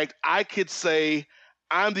Impact, I could say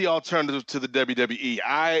I'm the alternative to the WWE.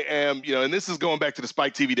 I am, and this is going back to the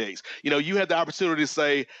Spike TV days. You had the opportunity to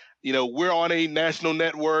say, we're on a national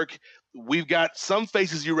network. We've got some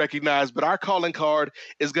faces you recognize, but our calling card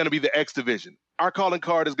is going to be the X Division. our calling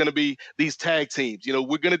card is going to be these tag teams. You know,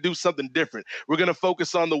 we're going to do something different. We're going to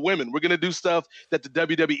focus on the women. We're going to do stuff that the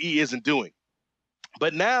WWE isn't doing.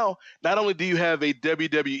 But now, not only do you have a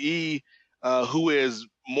WWE who is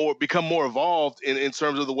become more evolved in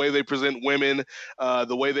terms of the way they present women,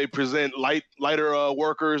 the way they present lighter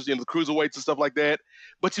workers, you know, the cruiserweights and stuff like that.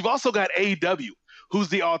 But you've also got AEW, who's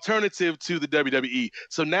the alternative to the WWE.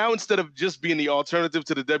 So now instead of just being the alternative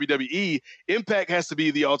to the WWE, Impact has to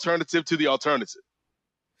be the alternative to the alternative.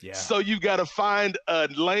 Yeah. So you've got to find a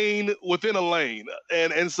lane within a lane.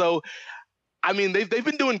 And so, I mean, they've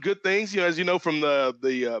been doing good things, you know, as you know, from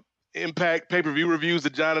the Impact pay-per-view reviews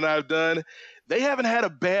that John and I have done. They haven't had a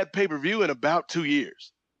bad pay-per-view in about 2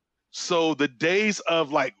 years. So the days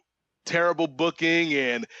of like terrible booking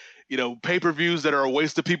and, you know, pay-per-views that are a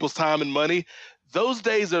waste of people's time and money, those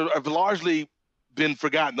days have largely been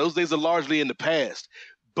forgotten. Those days are largely in the past.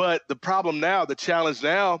 But the problem now, the challenge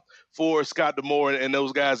now for Scott D'Amore and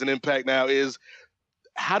those guys in Impact now is,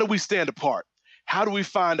 how do we stand apart? How do we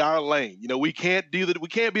find our lane? You know, we can't be the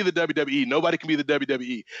WWE. Nobody can be the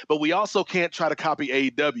WWE. But we also can't try to copy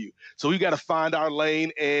AEW. So we've got to find our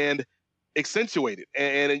lane and accentuate it.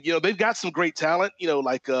 And you know, they've got some great talent, you know,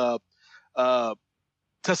 like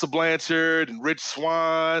Tessa Blanchard and Rich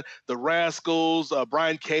Swann, the Rascals,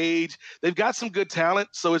 Brian Cage. They've got some good talent.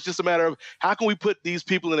 So it's just a matter of how can we put these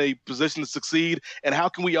people in a position to succeed, and how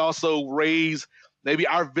can we also raise maybe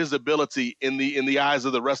our visibility in the eyes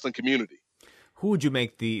of the wrestling community. Who would you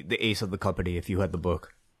make the ace of the company if you had the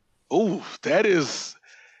book? Oh, that is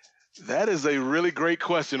a really great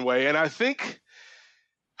question, Way. And I think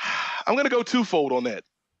I'm going to go twofold on that.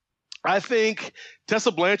 I think Tessa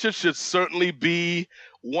Blanchard should certainly be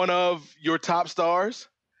one of your top stars.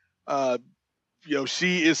 You know,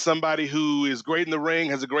 she is somebody who is great in the ring,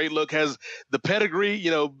 has a great look, has the pedigree, you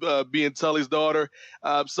know, being Tully's daughter.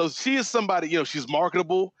 So she is somebody, you know, she's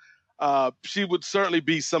marketable. She would certainly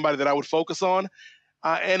be somebody that I would focus on.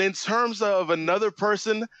 And in terms of another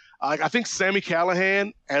person, I think Sami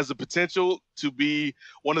Callihan has the potential to be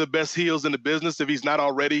one of the best heels in the business if he's not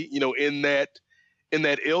already, you know, in that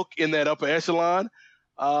ilk, in that upper echelon.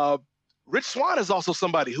 Rich Swann is also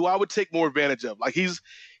somebody who I would take more advantage of. Like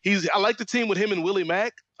I like the team with him and Willie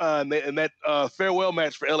Mack, and that farewell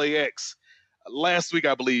match for LAX last week,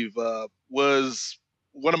 I believe, was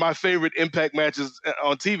one of my favorite Impact matches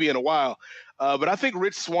on TV in a while. But I think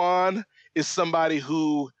Rich Swann is somebody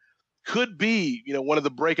who could be, you know, one of the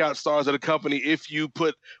breakout stars of the company if you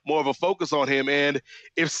put more of a focus on him. And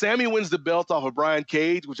if Sami wins the belt off of Brian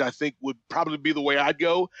Cage, which I think would probably be the way I'd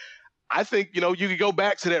go, I think, you know, you could go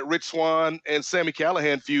back to that Rich Swann and Sami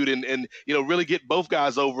Callihan feud and you know, really get both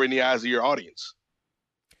guys over in the eyes of your audience.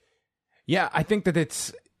 Yeah, I think that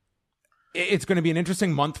it's going to be an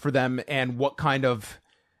interesting month for them, and what kind of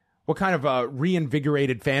a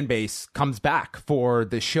reinvigorated fan base comes back for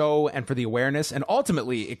the show and for the awareness. And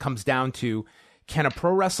ultimately, it comes down to, can a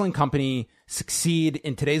pro wrestling company succeed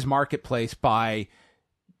in today's marketplace by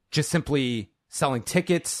just simply selling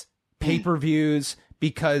tickets, pay-per-views?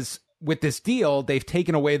 Because with this deal, they've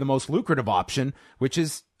taken away the most lucrative option, which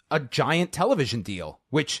is a giant television deal,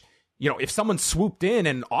 which, you know, if someone swooped in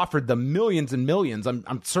and offered them millions and millions,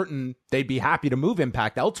 I'm certain they'd be happy to move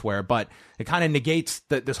Impact elsewhere. But it kind of negates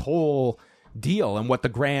this whole deal and what the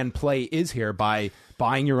grand play is here by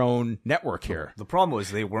buying your own network here. The problem was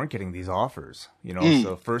they weren't getting these offers. You know,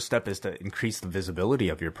 so first step is to increase the visibility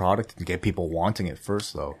of your product and get people wanting it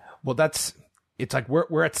first, though. Well, it's like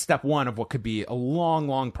we're at step one of what could be a long,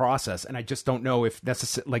 long process, and I just don't know if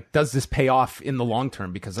does this pay off in the long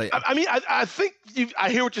term? Because I think I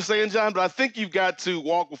hear what you're saying, John, but I think you've got to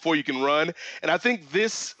walk before you can run, and I think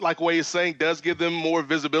this, like Way is saying, does give them more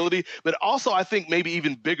visibility. But also, I think maybe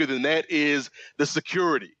even bigger than that is the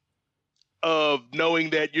security of knowing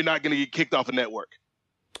that you're not going to get kicked off a network.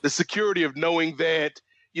 The security of knowing that,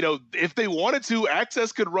 you know, if they wanted to,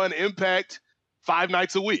 Access could run Impact 5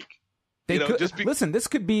 nights a week. They could listen. This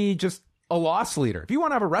could be just a loss leader. If you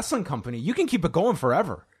want to have a wrestling company, you can keep it going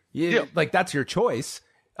forever. Like that's your choice.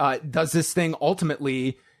 Does this thing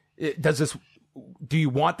ultimately? Do you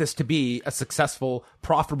want this to be a successful,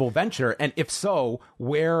 profitable venture? And if so,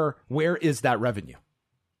 where is that revenue?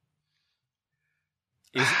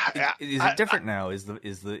 Is it different now? Is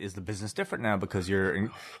the business different now because you're,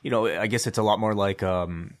 you know, I guess it's a lot more like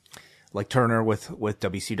Turner with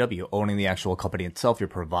WCW owning the actual company itself. You're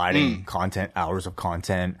providing content, hours of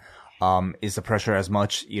content. Is the pressure as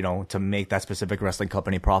much, you know, to make that specific wrestling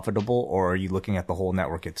company profitable, or are you looking at the whole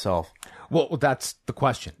network itself? Well, that's the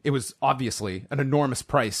question. It was obviously an enormous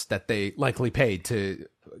price that they likely paid to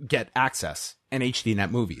get Access and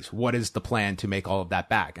HDNet movies. What is the plan to make all of that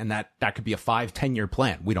back? And that could be a 5-10 year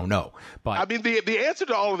plan. We don't know. But I mean, the answer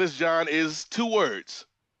to all of this, John, is 2 words: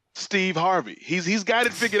 Steve Harvey. He's got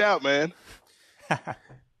it figured out, man.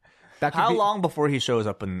 How long before he shows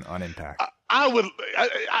up on Impact? I would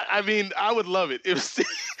love it if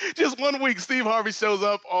just 1 week Steve Harvey shows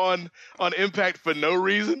up on Impact for no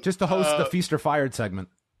reason, just to host the Feast or Fired segment.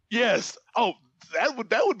 Yes. Oh,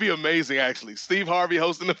 that would be amazing. Actually, Steve Harvey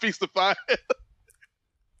hosting the Feast or Fired.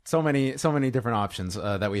 So many different options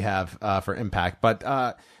that we have for Impact, but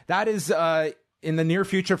that is in the near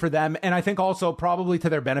future for them, and I think also probably to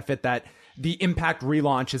their benefit that the Impact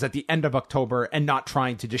relaunch is at the end of October and not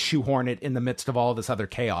trying to just shoehorn it in the midst of all this other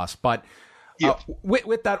chaos. But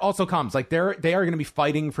with that also comes like they are going to be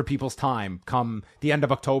fighting for people's time come the end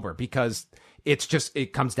of October, because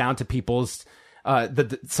it comes down to people's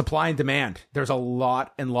the supply and demand. There's a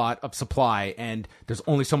lot of supply, and there's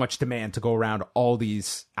only so much demand to go around all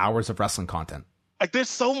these hours of wrestling content. Like, there's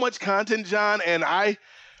so much content, John, and I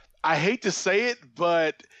hate to say it,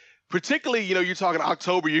 but particularly, you're talking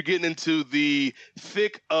October, you're getting into the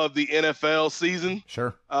thick of the NFL season.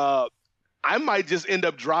 Sure. I might just end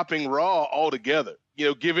up dropping Raw altogether,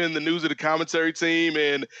 given the news of the commentary team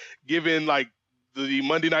and given like the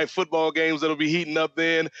Monday Night Football games that'll be heating up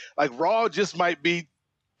then. Like, Raw just might be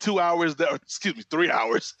 3 hours.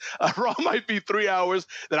 Raw might be 3 hours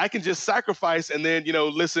that I can just sacrifice and then,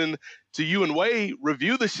 listen to you and Wai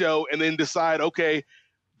review the show and then decide, okay,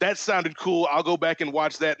 that sounded cool. I'll go back and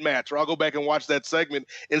watch that match, or I'll go back and watch that segment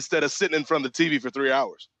instead of sitting in front of the TV for 3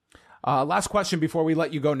 hours. Last question before we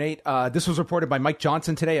let you go, Nate. This was reported by Mike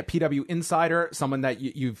Johnson today at PW Insider, someone that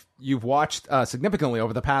you've watched significantly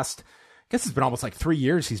over the past, I guess it's been almost like 3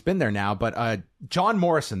 years he's been there now. But John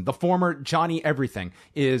Morrison, the former Johnny Everything,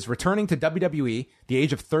 is returning to WWE, the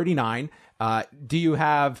age of 39. Do you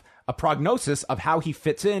have a prognosis of how he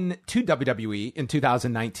fits in to WWE in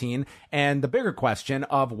 2019? And the bigger question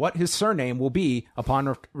of what his surname will be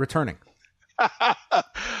upon returning.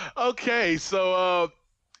 Okay, so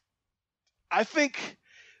I think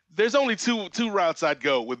there's only two routes I'd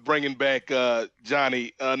go with bringing back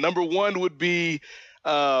Johnny. Number one would be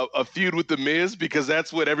a feud with The Miz, because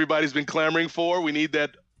that's what everybody's been clamoring for. We need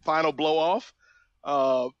that final blow off.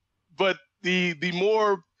 But the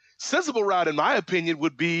more sensible route, in my opinion,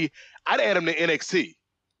 would be I'd add him to NXT. Really?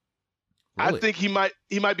 I think he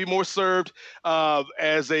might be more served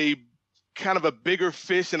as a kind of a bigger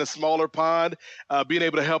fish in a smaller pond, being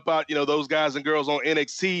able to help out, those guys and girls on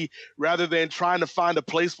NXT, rather than trying to find a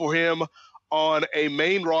place for him on a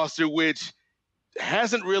main roster, which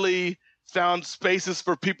hasn't really found spaces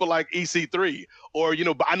for people like EC3 or,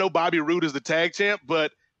 I know Bobby Roode is the tag champ,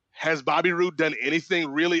 but has Bobby Roode done anything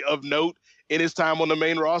really of note in his time on the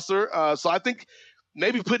main roster? So I think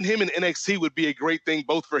maybe putting him in NXT would be a great thing,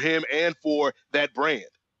 both for him and for that brand.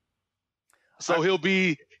 So he'll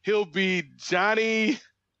be Johnny.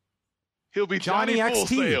 He'll be Johnny XT.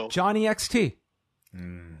 Full-Sail. Johnny XT.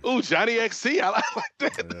 Ooh, Johnny XT. I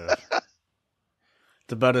like that.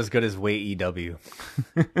 It's about as good as Wai EW.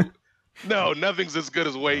 No, nothing's as good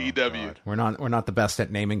as Wai EW. We're not the best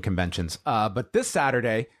at naming conventions. But this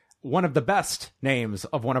Saturday, one of the best names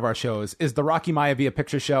of one of our shows is the Rocky Maivia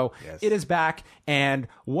Picture Show. Yes. It is back. And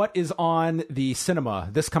what is on the cinema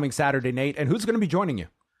this coming Saturday, Nate? And who's going to be joining you?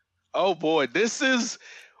 Oh boy, this is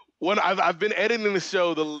one I've been editing the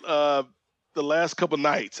show the last couple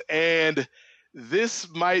nights, and this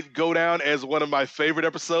might go down as one of my favorite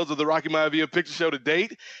episodes of the Rocky Maivia Picture Show to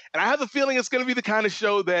date. And I have a feeling it's going to be the kind of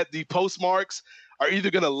show that the postmarks are either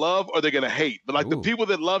going to love or they're going to hate. But the people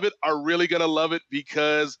that love it are really going to love it,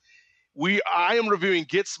 because I am reviewing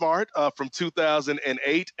Get Smart from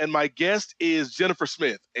 2008, and my guest is Jennifer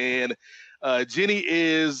Smith, and Jenny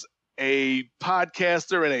is a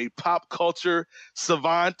podcaster and a pop culture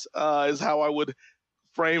savant, is how I would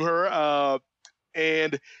frame her.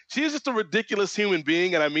 And she is just a ridiculous human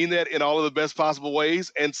being, and I mean that in all of the best possible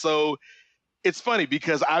ways. And so it's funny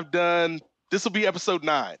because this will be episode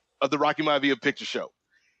 9 of the Rocky Maivia Picture Show.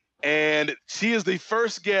 And she is the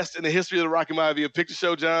first guest in the history of the Rocky Maivia Picture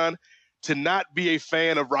Show, John, to not be a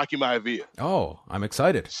fan of Rocky Maivia. Oh, I'm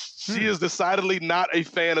excited. She is decidedly not a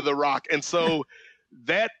fan of The Rock. And so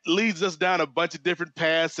that leads us down a bunch of different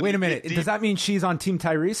paths. Wait a minute. Does that mean she's on Team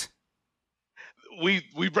Tyrese?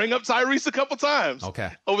 We bring up Tyrese a couple times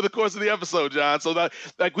over the course of the episode, John. So that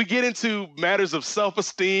we get into matters of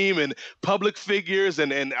self-esteem and public figures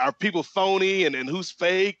and are people phony and who's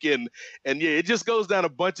fake and it just goes down a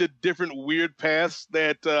bunch of different weird paths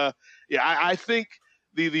that I think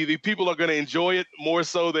the people are going to enjoy it more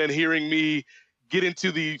so than hearing me get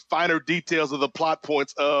into the finer details of the plot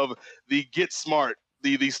points of the Get Smart,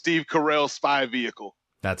 the Steve Carell spy vehicle.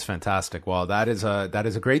 That's fantastic. Well, that is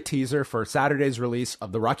a great teaser for Saturday's release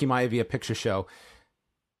of the Rocky Maivia picture show,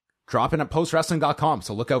 dropping at postwrestling.com.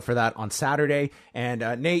 So look out for that on Saturday. And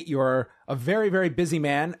Nate, you're a very, very busy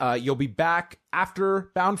man. You'll be back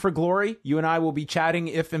after Bound for Glory. You and I will be chatting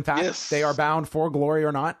if, in fact, they are bound for glory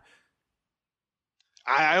or not.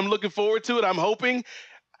 I am looking forward to it. I'm hoping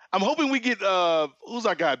we get who's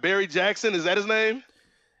our guy? Barry Jackson. Is that his name?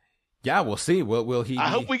 Yeah, we'll see. Will he? I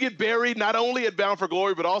hope we get Barry not only at Bound for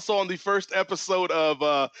Glory, but also on the first episode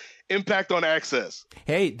of Impact on Access.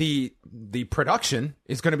 Hey, the production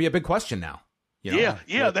is going to be a big question now. You know?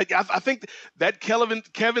 Yeah. I think that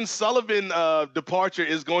Kevin Sullivan departure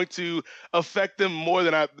is going to affect them more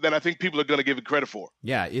than I think people are going to give it credit for.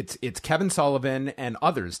 Yeah, it's Kevin Sullivan and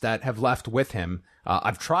others that have left with him.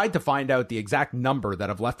 I've tried to find out the exact number that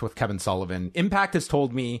have left with Kevin Sullivan. Impact has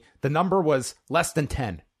told me the number was less than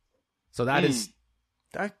 10. So that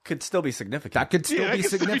could still be significant. That could still be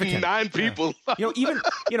significant. 9 people. Yeah.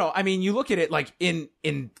 I mean, you look at it like in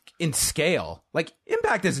scale, like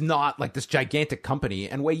Impact is not like this gigantic company.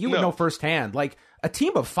 And Way, you would know firsthand, like a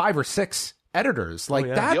team of 5 or 6 editors, like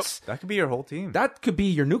that could be your whole team. That could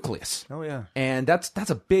be your nucleus. Oh yeah. And that's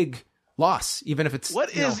a big loss, even if it's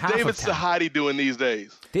what is David Sahadi doing these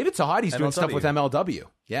days? David Sahadi's doing stuff with MLW.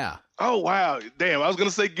 Yeah. Oh wow, damn! I was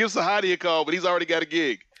gonna say give Sahadi a call, but he's already got a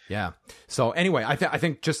gig. Yeah. So anyway, I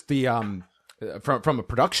think just the from a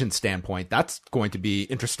production standpoint, that's going to be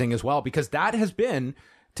interesting as well, because that has been,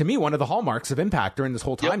 to me, one of the hallmarks of Impact during this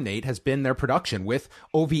whole time. Nate, has been their production with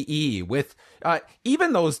OVE, with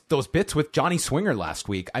even those bits with Johnny Swinger last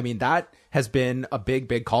week. I mean, that has been a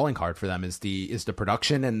big calling card for them, is the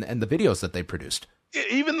production and the videos that they produced.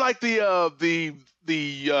 Even like the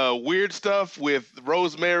weird stuff with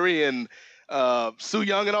Rosemary and Sue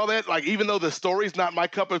Young and all that, like, even though the story's not my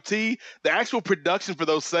cup of tea, the actual production for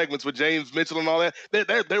those segments with James Mitchell and all that,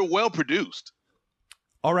 they're well produced.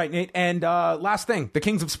 All right, Nate. And last thing, the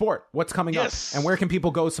Kings of Sport, what's coming up? And where can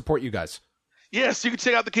people go support you guys? Yes, you can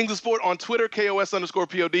check out the Kings of Sport on Twitter,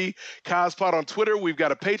 KOS_POD, Cospod on Twitter. We've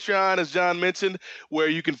got a Patreon, as John mentioned, where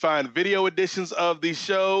you can find video editions of the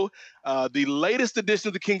show. The latest edition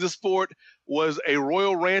of the Kings of Sport was a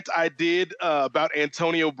royal rant I did about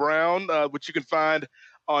Antonio Brown, which you can find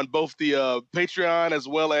on both the Patreon as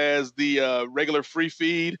well as the regular free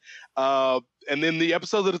feed. And then the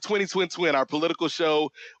episodes of the 20 Twin, our political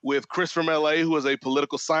show with Chris from LA, who is a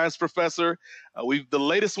political science professor. The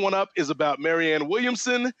latest one up is about Marianne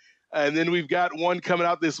Williamson. And then we've got one coming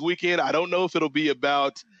out this weekend. I don't know if it'll be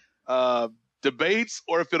about debates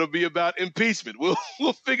or if it'll be about impeachment.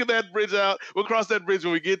 We'll figure that bridge out. We'll cross that bridge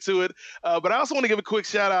when we get to it. But I also want to give a quick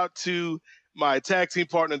shout out to my tag team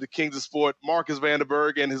partner, the Kings of Sport, Marcus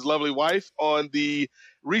Vanderberg, and his lovely wife on the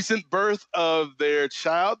recent birth of their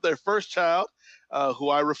first child, who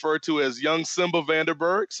I refer to as young Simba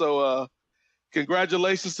Vanderberg. So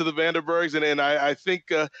congratulations to the Vanderbergs. And I think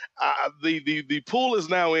the pool is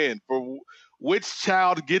now in for which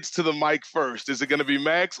child gets to the mic first. Is it going to be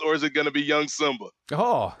Max or is it going to be young Simba?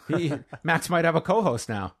 Oh, Max might have a co-host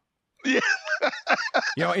now. Yeah.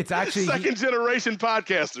 It's actually second generation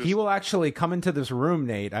podcasters. He will actually come into this room,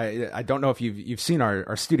 Nate. I don't know if you've seen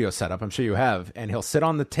our studio setup. I'm sure you have. And he'll sit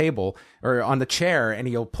on the table or on the chair, and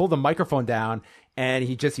he'll pull the microphone down, and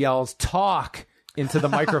he just yells "talk" into the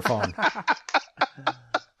microphone.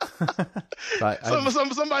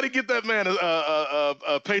 Somebody get that man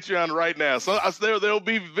a Patreon right now. So there'll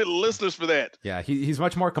be listeners for that. Yeah, he's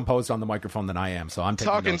much more composed on the microphone than I am, so I'm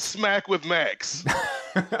taking talking notes. Smack with Max.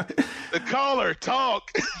 The caller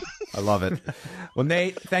talk. I love it. Well,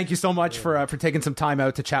 Nate, thank you so much for taking some time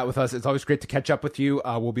out to chat with us. It's always great to catch up with you.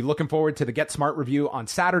 We'll be looking forward to the Get Smart review on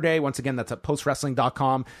Saturday. Once again, that's at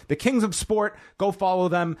postwrestling.com. The Kings of Sport, go follow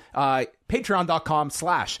them.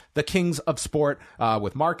 Patreon.com/The Kings of Sport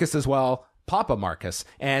with Marcus as well. Papa Marcus,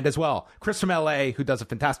 and as well Chris from LA, who does a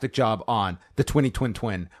fantastic job on the Twin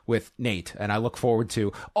with Nate. And I look forward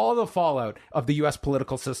to all the fallout of the U.S.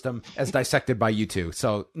 political system as dissected by you two.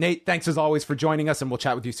 So Nate, thanks as always for joining us, and we'll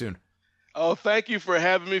chat with you soon. Oh, thank you for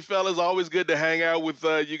having me, fellas. Always good to hang out with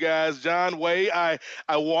you guys. John, Way, I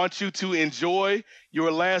want you to enjoy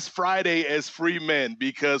your last Friday as free men,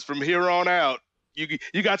 because from here on out,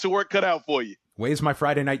 you got your work cut out for you. Way's my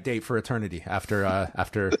Friday night date for eternity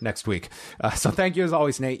after next week. So thank you as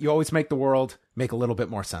always, Nate. You always make the world make a little bit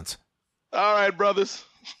more sense. All right, brothers.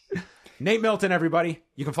 Nate Milton, everybody.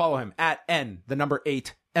 You can follow him at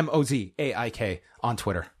N8 MOZAIK on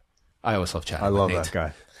Twitter. I always love chatting. I love with Nate. that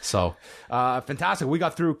guy. So fantastic. We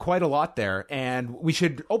got through quite a lot there, and we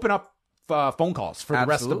should open up phone calls for the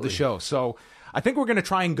rest of the Absolutely. show. So I think we're going to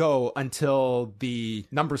try and go until the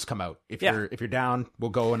numbers come out. If you're down, we'll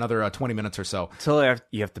go another 20 minutes or so. Until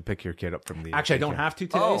you have to pick your kid up from the. Actually, I don't have to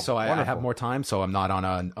today, so I have more time, so I'm not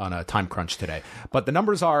on a time crunch today. But the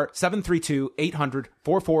numbers are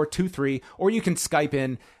 732-800-4423, or you can Skype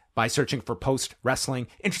in by searching for Post Wrestling.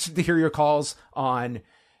 Interested to hear your calls on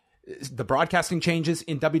the broadcasting changes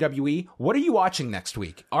in WWE. What are you watching next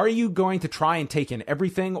week? Are you going to try and take in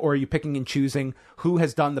everything, or are you picking and choosing who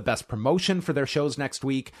has done the best promotion for their shows next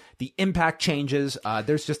week? The Impact changes.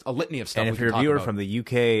 There's just a litany of stuff. And if you're a viewer from the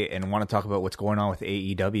UK and want to talk about what's going on with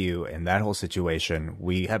AEW and that whole situation,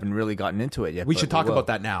 we haven't really gotten into it yet. We should talk about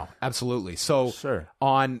that now. Absolutely. So Sure.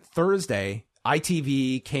 On Thursday,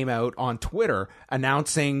 ITV came out on Twitter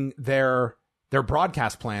announcing their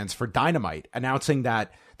broadcast plans for Dynamite, announcing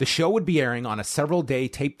that the show would be airing on a several-day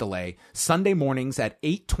tape delay Sunday mornings at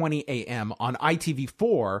 8:20 a.m. on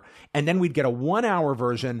ITV4, and then we'd get a 1-hour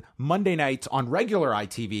version Monday nights on regular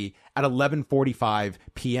ITV at 11:45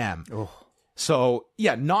 p.m. So,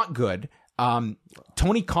 yeah, not good.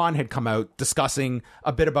 Tony Khan had come out discussing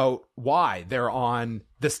a bit about why they're on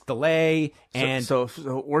this delay, and So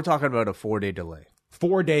we're talking about a 4-day delay.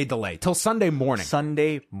 4-day delay till Sunday morning,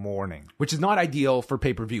 Sunday morning, which is not ideal for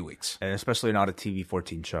pay-per-view weeks. and especially not a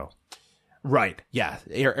TV14 show. Right. Yeah.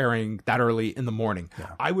 Airing that early in the morning. Yeah.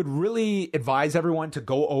 I would really advise everyone to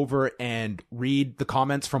go over and read the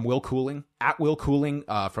comments from Will Cooling, at Will Cooling,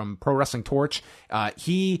 from Pro Wrestling Torch.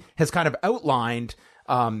 He has kind of outlined,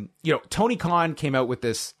 Tony Khan came out with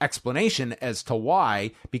this explanation as to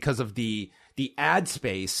why, because of the ad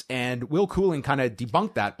space, and Will Cooling kind of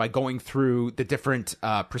debunked that by going through the different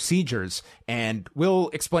procedures, and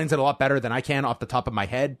Will explains it a lot better than I can off the top of my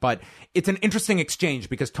head, but it's an interesting exchange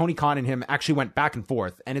because Tony Khan and him actually went back and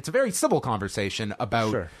forth, and it's a very civil conversation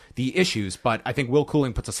about the issues, but I think Will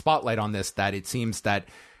Cooling puts a spotlight on this, that it seems that,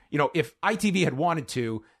 if ITV had wanted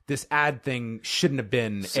to, this ad thing shouldn't have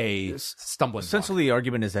been a stumbling block. Essentially, the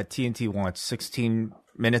argument is that TNT wants 16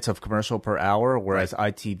 minutes of commercial per hour, whereas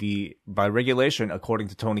ITV, by regulation, according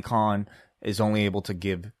to Tony Khan, is only able to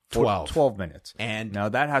give 12 minutes. And now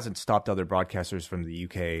that hasn't stopped other broadcasters from the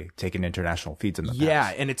UK taking international feeds in the past.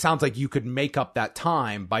 Yeah, and it sounds like you could make up that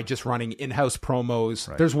time by just running in-house promos.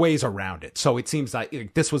 Right. There's ways around it. So it seems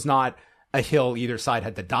like this was not a hill either side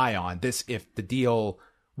had to die on. This, if the deal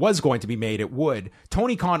was going to be made, it would.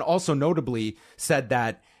 Tony Khan also notably said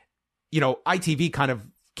that, ITV kind of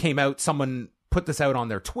came out, someone put this out on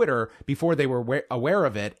their Twitter before they were aware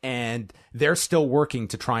of it, and they're still working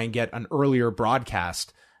to try and get an earlier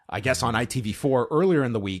broadcast, I guess, on ITV4 earlier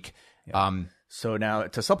in the week. Yeah. So now,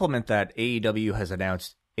 to supplement that, AEW has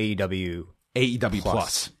announced AEW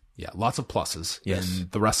Plus. Yeah, lots of pluses in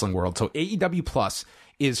the wrestling world. So AEW Plus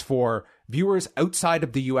is for viewers outside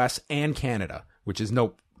of the US and Canada, which is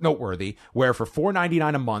noteworthy, where for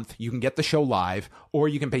 $4.99 a month, you can get the show live, or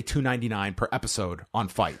you can pay $2.99 per episode on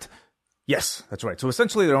Fight. Yes, that's right. So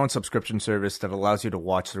essentially their own subscription service that allows you to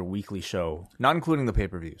watch their weekly show, not including the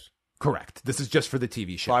pay-per-views. Correct. This is just for the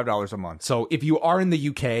TV show. $5 a month. So if you are in the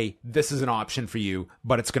UK, this is an option for you,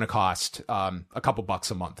 but it's going to cost a couple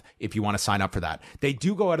bucks a month if you want to sign up for that. They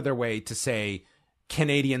do go out of their way to say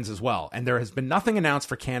Canadians as well, and there has been nothing announced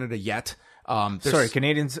for Canada yet. Sorry,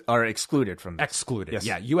 Canadians are excluded from this. Excluded. Yes.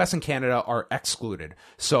 Yeah, US and Canada are excluded.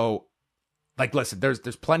 So, listen, there's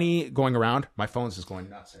plenty going around. My phone's just going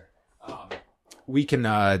nuts here. We can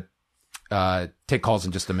take calls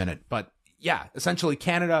in just a minute. But yeah, essentially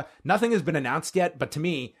Canada, nothing has been announced yet. But to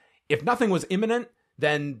me, if nothing was imminent,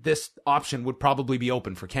 then this option would probably be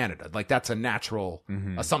open for Canada. That's a natural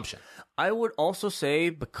assumption. I would also say,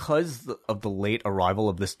 because of the late arrival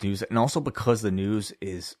of this news, and also because the news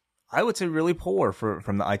is, I would say, really poor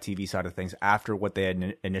from the ITV side of things after what they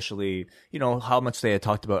had initially, how much they had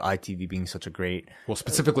talked about ITV being such a great,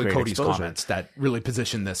 specifically great Cody's exposure. comments that really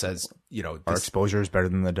position this as, our exposure is better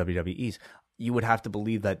than the WWE's. You would have to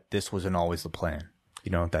believe that this wasn't always the plan,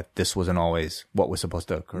 that this wasn't always what was supposed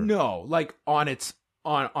to occur. No,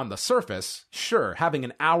 on the surface, sure, having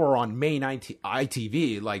an hour on May 19th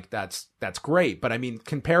ITV, that's great. But I mean,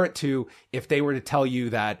 compare it to if they were to tell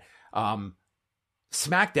you that,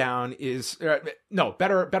 SmackDown is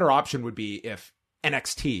better option would be if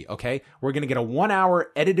NXT, okay? We're going to get a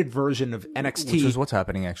 1-hour edited version of NXT. Which is what's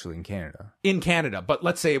happening actually in Canada. In Canada, but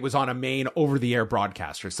let's say it was on a main over-the-air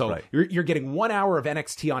broadcaster. So you're getting 1 hour of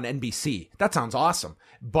NXT on NBC. That sounds awesome.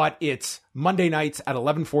 But it's Monday nights at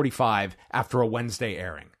 11:45 after a Wednesday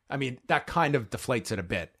airing. I mean, that kind of deflates it a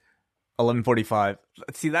bit. 11:45.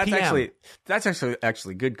 See, that's PM.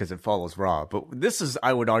 actually good because it follows Raw. But this is,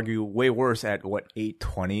 I would argue, way worse at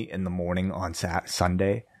 8:20 in the morning on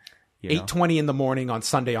Sunday. You know? 8:20 in the morning on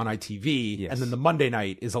Sunday on ITV, Yes. and then the Monday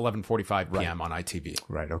night is 11:45 p.m. on ITV.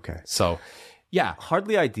 Right. Okay. So, yeah,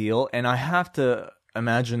 Hardly ideal, and I have to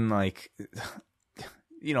imagine, like,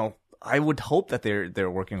 you know, I would hope that they're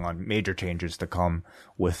working on major changes to come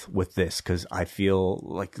with this, because I feel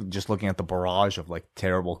like just looking at the barrage of like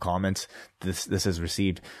terrible comments this has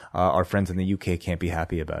received, our friends in the UK can't be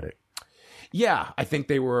happy about it. Yeah, I think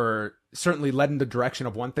they were certainly led in the direction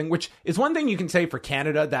of one thing, which is one thing you can say for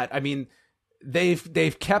Canada, that, I mean,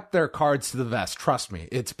 they've kept their cards to the vest. Trust me,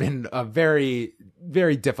 it's been a very,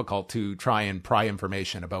 very difficult to try and pry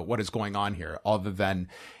information about what is going on here, other than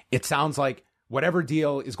it sounds like whatever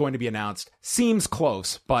deal is going to be announced seems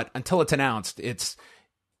close, but until it's announced, it's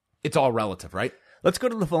all relative, right? Let's go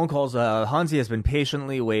to the phone calls. Hansi has been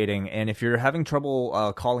patiently waiting, and if you're having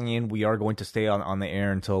trouble calling in, we are going to stay on the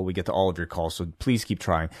air until we get to all of your calls, so please keep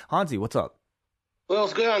trying. Hansi, what's up? Well,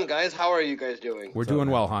 what's going on, guys? How are you guys doing? We're doing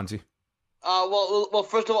well, Hansi. Well,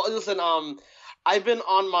 first of all, listen. I've been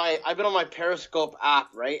on my Periscope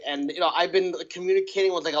app, right? And I've been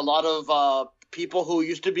communicating with like a lot of people who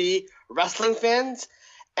used to be wrestling fans,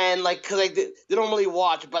 and like, cause like they don't really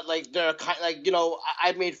watch, but like they're kind of like,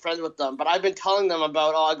 I've made friends with them. But I've been telling them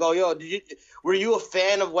about, I go, yo, were you a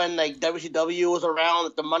fan of when like WCW was around,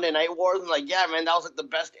 like the Monday Night Wars? And like, yeah, man, that was like the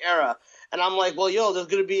best era. And I'm like, well, yo, there's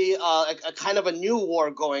gonna be a kind of a new war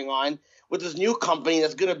going on with this new company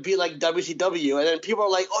that's going to be like WCW. And then people are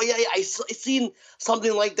like, oh, yeah, I seen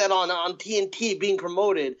something like that on TNT being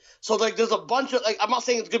promoted. So, like, there's a bunch of, like, I'm not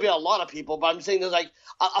saying it's going to be a lot of people, but I'm saying there's, like,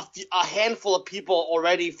 a handful of people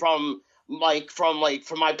already from my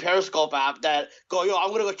Periscope app that go, yo,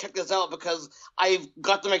 I'm going to go check this out because I've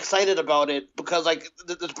got them excited about it because, like,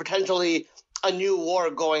 there's potentially a new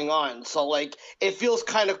war going on. So, like, it feels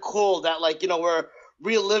kind of cool that, like, we're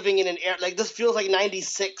reliving in an era. Like, this feels like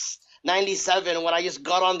 96, 97 when I just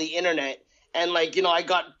got on the internet and like I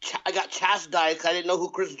got chastised because I didn't know who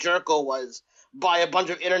Chris Jericho was by a bunch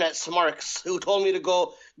of internet smarks who told me to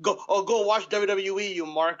go watch WWE, you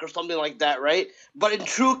mark, or something like that, right? But in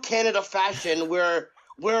true Canada fashion, we're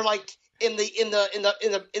like in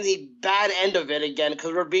the bad end of it again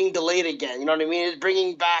because we're being delayed again. You know what I mean? It's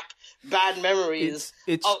bringing back bad memories.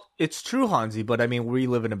 It's true, Hansi, but I mean, we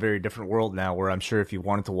live in a very different world now where I'm sure if you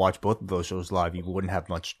wanted to watch both of those shows live, you wouldn't have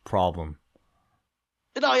much problem.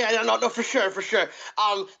 No, for sure.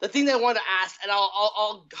 The thing that I wanted to ask, and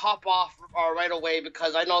I'll hop off right away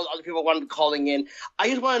because I know other people wanted calling in. I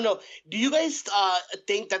just want to know, do you guys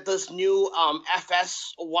think that this new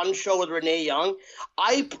FS1 show with Renee Young,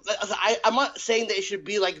 I'm not saying that it should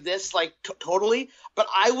be like this, like totally, but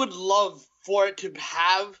I would love for it to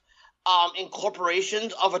have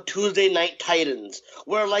incorporations of a Tuesday Night Titans,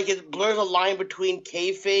 where like it blurs a line between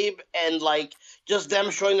kayfabe and like just them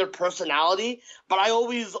showing their personality. But I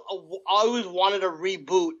always wanted a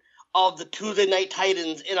reboot of the Tuesday Night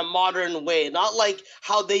Titans in a modern way, not like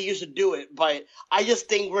how they used to do it. But I just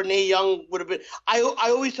think Renee Young would have been. I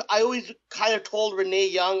always kind of told Renee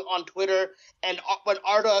Young on Twitter, and when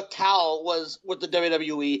Arda Cal was with the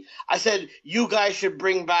WWE, I said you guys should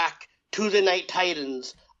bring back Tuesday Night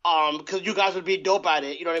Titans. Because you guys would be dope at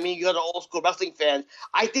it, you know what I mean? You guys are old school wrestling fans.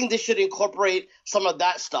 I think they should incorporate some of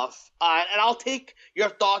that stuff. And I'll take your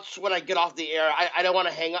thoughts when I get off the air. I don't want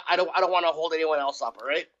to hang up. I don't want to hold anyone else up. All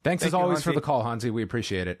right. Thanks as always for the call, Hansi. We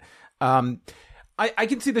appreciate it. I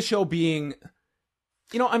can see the show being.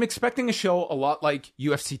 I'm expecting a show a lot like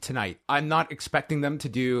UFC Tonight. I'm not expecting them to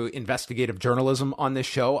do investigative journalism on this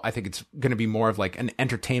show. I think it's going to be more of like an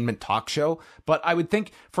entertainment talk show. But I would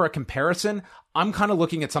think for a comparison, I'm kind of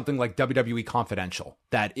looking at something like WWE Confidential.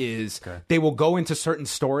 That is, They will go into certain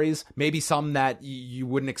stories, maybe some that you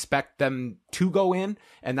wouldn't expect them to go in.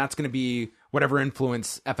 And that's going to be whatever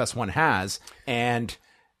influence FS1 has. And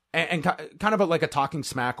kind of like a Talking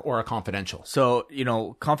Smack or a Confidential. So,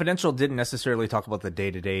 Confidential didn't necessarily talk about the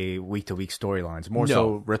day-to-day, week-to-week storylines. More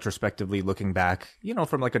so retrospectively looking back,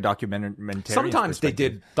 from like a documentary. Sometimes they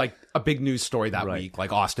did like a big news story that week,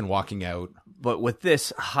 like Austin walking out. But with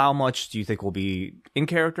this, how much do you think will be in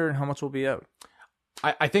character and how much will be out?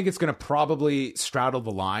 I think it's going to probably straddle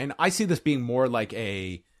the line. I see this being more like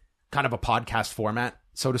a kind of a podcast format,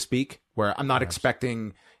 so to speak, where I'm not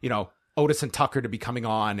expecting, Otis and Tucker to be coming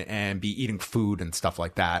on and be eating food and stuff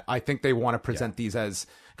like that. I think they want to present these as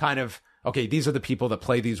kind of, okay, these are the people that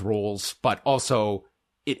play these roles, but also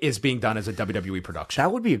it is being done as a WWE production.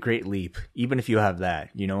 That would be a great leap, even if you have that,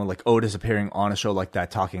 like Otis appearing on a show like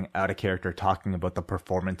that, talking out of character, talking about the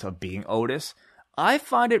performance of being Otis. I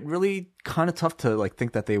find it really kind of tough to like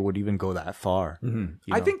think that they would even go that far.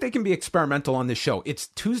 I think they can be experimental on this show. It's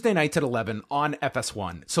Tuesday nights at 11 on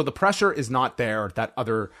FS1. So the pressure is not there that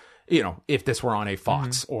other if this were on a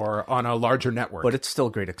Fox or on a larger network. But it's still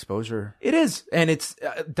great exposure. It is. And it's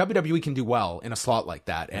WWE can do well in a slot like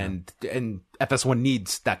that. Yeah. And FS1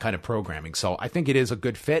 needs that kind of programming. So I think it is a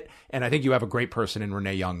good fit. And I think you have a great person in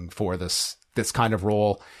Renee Young for this kind of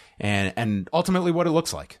role and ultimately what it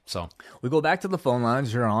looks like. So we go back to the phone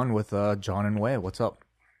lines. You're on with John and Wai. What's up?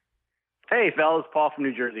 Hey, fellas. Paul from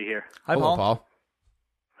New Jersey here. Hi, Hello, Paul.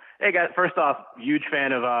 Hey, guys. First off, huge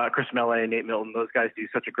fan of Chris Melee and Nate Milton. Those guys do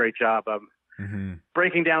such a great job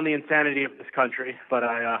breaking down the insanity of this country, but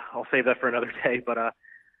I'll save that for another day. But I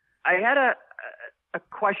had a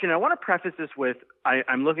question. I want to preface this with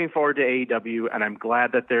I'm looking forward to AEW, and I'm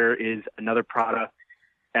glad that there is another product,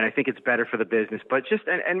 and I think it's better for the business. But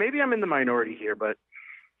and maybe I'm in the minority here, but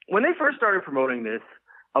when they first started promoting this,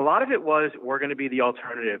 a lot of it was we're going to be the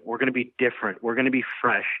alternative. We're going to be different. We're going to be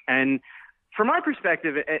fresh. And from my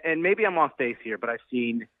perspective, and maybe I'm off base here, but I've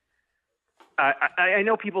seen I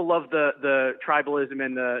know people love the tribalism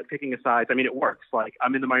and the picking of sides. I mean, it works. Like,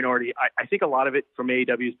 I'm in the minority. I think a lot of it from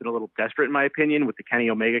AEW has been a little desperate, in my opinion, with the Kenny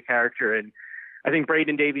Omega character. And I think Braden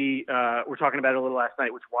and Davey were talking about it a little last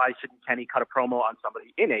night, which why shouldn't Kenny cut a promo on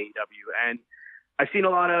somebody in AEW? And I've seen a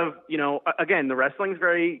lot of, again, the wrestling's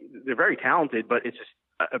they're very talented, but it's just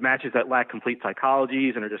matches that lack complete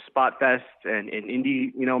psychologies and are just spot fests and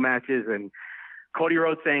indie, matches, and Cody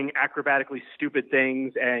Rhodes saying acrobatically stupid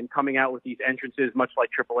things and coming out with these entrances much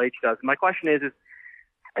like Triple H does. And my question is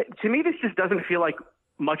to me, this just doesn't feel like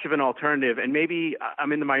much of an alternative. And maybe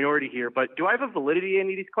I'm in the minority here, but do I have a validity in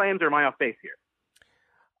any of these claims, or am I off base here?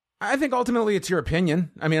 I think ultimately it's your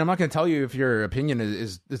opinion. I mean, I'm not going to tell you if your opinion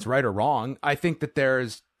is right or wrong. I think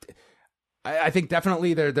that I think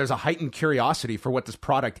definitely there's a heightened curiosity for what this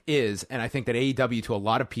product is. And I think that AEW, to a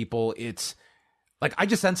lot of people, it's like, I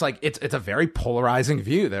just sense like it's a very polarizing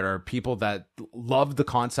view. There are people that love the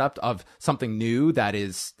concept of something new that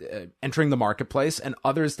is entering the marketplace, and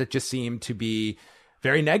others that just seem to be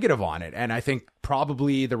very negative on it. And I think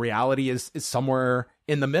probably the reality is somewhere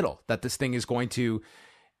in the middle, that this thing is going to,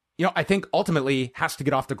 I think ultimately has to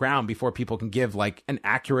get off the ground before people can give like an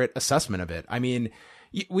accurate assessment of it. I mean,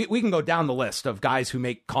 we can go down the list of guys who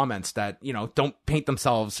make comments that, don't paint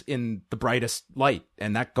themselves in the brightest light.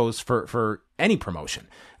 And that goes for any promotion.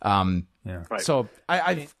 Right. So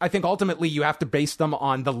I think ultimately you have to base them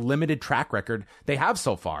on the limited track record they have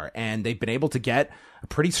so far. And they've been able to get a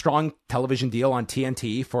pretty strong television deal on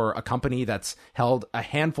TNT for a company that's held a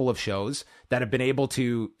handful of shows, that have been able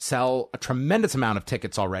to sell a tremendous amount of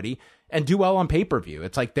tickets already and do well on pay-per-view.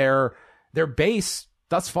 It's like their base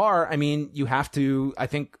thus far. I mean, you have to, I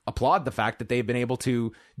think, applaud the fact that they've been able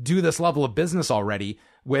to do this level of business already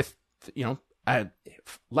with,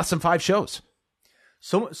 less than 5 shows.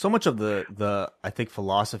 So much of the I think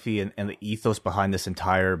philosophy and the ethos behind this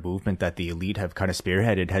entire movement that the Elite have kind of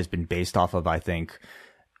spearheaded has been based off of, I think,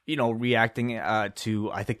 reacting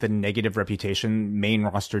to, I think, the negative reputation main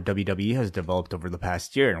roster WWE has developed over the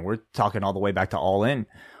past year. And we're talking all the way back to All In,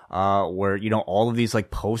 where, all of these like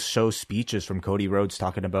post-show speeches from Cody Rhodes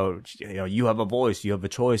talking about, you have a voice, you have a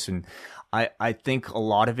choice. And I think a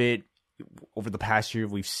lot of it over the past year,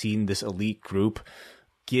 we've seen this Elite group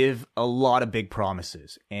give a lot of big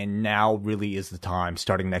promises, and now really is the time,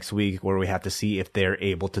 starting next week, where we have to see if they're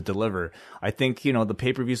able to deliver. I think, the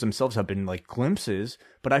pay-per-views themselves have been like glimpses,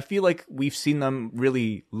 but I feel like we've seen them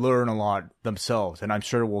really learn a lot themselves, and I'm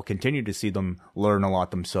sure we'll continue to see them learn a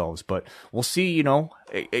lot themselves. But we'll see,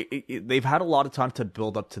 they've had a lot of time to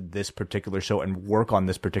build up to this particular show and work on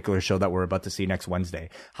this particular show that we're about to see next Wednesday.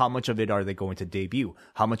 How much of it are they going to debut?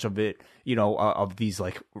 How much of it, of these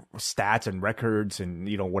like stats and records and,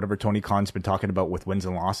 whatever Tony Khan's been talking about with wins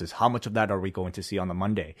and losses, how much of that are we going to see on the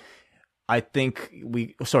Monday? I think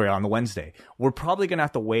on the Wednesday. We're probably going to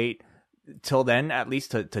have to wait till then, at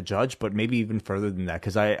least to judge, but maybe even further than that,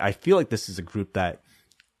 because I feel like this is a group that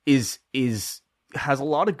has a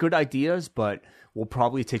lot of good ideas, but will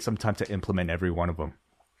probably take some time to implement every one of them.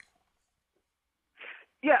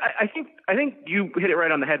 Yeah, I think you hit it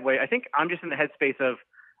right on the head, Wai. I think I'm just in the headspace of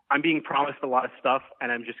I'm being promised a lot of stuff,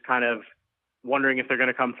 and I'm just kind of wondering if they're going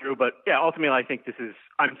to come through. But yeah, ultimately, I think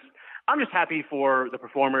I'm just happy for the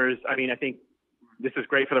performers. I mean, I think this is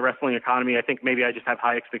great for the wrestling economy. I think maybe I just have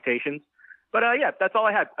high expectations. But yeah, that's all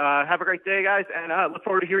I had. Have a great day, guys, and look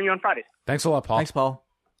forward to hearing you on Fridays. Thanks a lot, Paul. Thanks, Paul.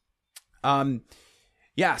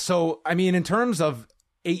 Yeah, so, I mean, in terms of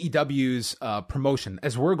AEW's promotion,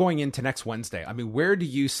 as we're going into next Wednesday, I mean, where do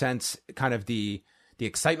you sense kind of the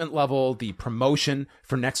excitement level, the promotion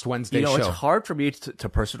for next Wednesday's show? It's hard for me to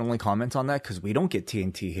personally comment on that because we don't get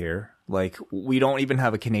TNT here. Like, we don't even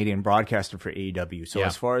have a Canadian broadcaster for AEW. So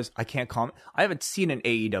as far as I can't comment, I haven't seen an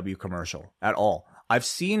AEW commercial at all. I've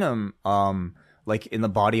seen them like in the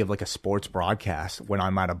body of like a sports broadcast when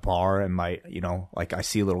I'm at a bar and like I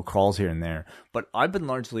see little crawls here and there. But I've been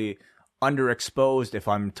largely underexposed if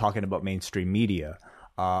I'm talking about mainstream media.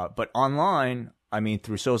 But online, I mean,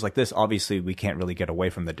 through shows like this, obviously we can't really get away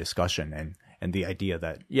from the discussion and the idea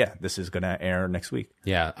that, yeah, this is going to air next week.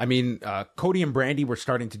 Yeah. I mean, Cody and Brandy were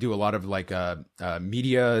starting to do a lot of like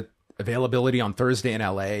media availability on Thursday in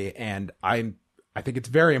LA. And I think it's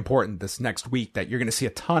very important this next week that you're going to see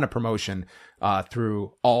a ton of promotion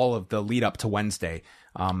through all of the lead up to Wednesday.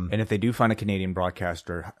 And if they do find a Canadian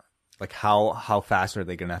broadcaster, like how fast are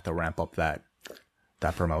they going to have to ramp up that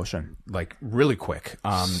promotion? Like really quick.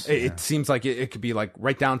 It seems like it could be like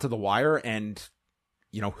right down to the wire, and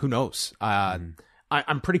who knows?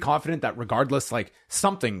 I'm pretty confident that regardless, like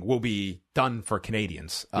something will be done for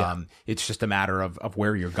Canadians. It's just a matter of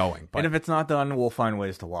where you're going. But, and if it's not done, we'll find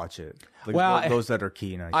ways to watch it. Like, those that are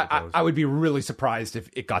keen, I suppose. I would be really surprised if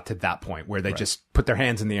it got to that point where they just put their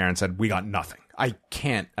hands in the air and said, we got nothing. I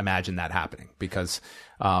can't imagine that happening because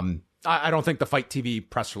I don't think the Fight TV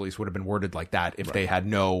press release would have been worded like that if they had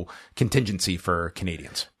no contingency for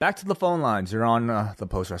Canadians. Back to the phone lines. You're on the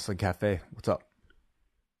Post Wrestling Cafe. What's up?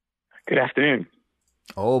 Good afternoon.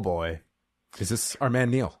 Oh, boy. Is this our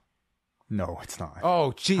man Neil? No, it's not.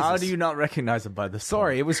 Oh, Jesus. How do you not recognize him by the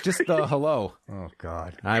Sorry, it was just the hello. Oh,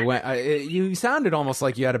 God. You sounded almost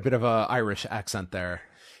like you had a bit of a Irish accent there.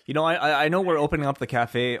 I know we're opening up the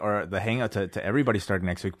cafe or the hangout to everybody starting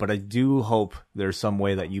next week, but I do hope there's some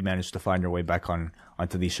way that you manage to find your way back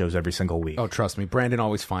onto these shows every single week. Oh, trust me. Brandon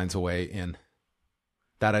always finds a way in.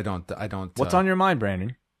 That I don't. What's on your mind,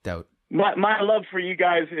 Brandon? Doubt. My love for you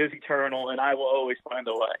guys is eternal, and I will always find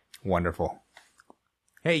a way. Wonderful.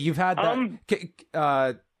 Hey, you've had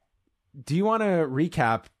that. Do you want to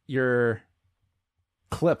recap your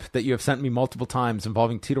clip that you have sent me multiple times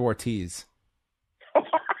involving Tito Ortiz?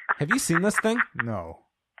 Have you seen this thing? No.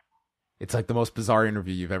 It's like the most bizarre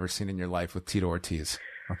interview you've ever seen in your life with Tito Ortiz.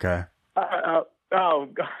 Okay. Oh,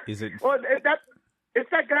 God. Is it? Well, it's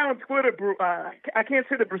that guy on Twitter. I can't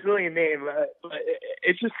say the Brazilian name, but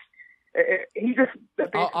it's just he just.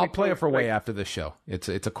 I'll play it for way after this show. It's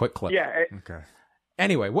a quick clip. Yeah. Okay.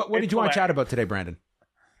 Anyway, what did you want to chat about today, Brandon?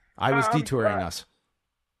 I was detouring us.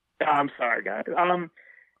 I'm sorry, guys.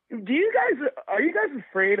 Are you guys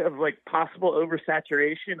afraid of like possible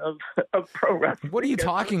oversaturation of pro wrestling? What are you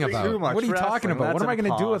talking about? What are you talking about? What am I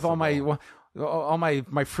going to do with all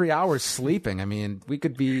my free hours sleeping? I mean, we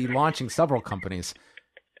could be launching several companies.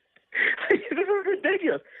 This is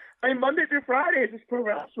ridiculous. I mean, Monday through Friday is just pro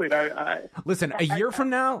wrestling. Listen, a year from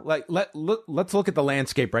now, like let's look at the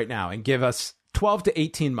landscape right now and give us 12 to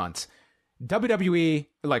 18 months. WWE,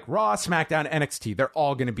 like Raw, SmackDown, NXT, they're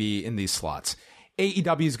all going to be in these slots.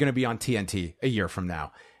 AEW is going to be on TNT a year from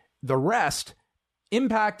now. The rest,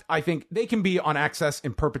 Impact, I think they can be on Access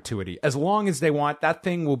in perpetuity. As long as they want, that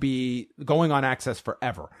thing will be going on Access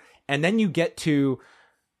forever. And then you get to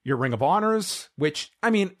your Ring of Honors, which, I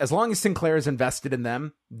mean, as long as Sinclair is invested in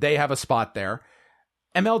them, they have a spot there.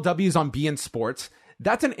 MLW is on beIN Sports.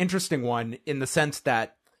 That's an interesting one in the sense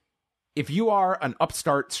that if you are an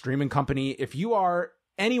upstart streaming company, if you are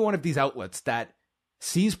any one of these outlets that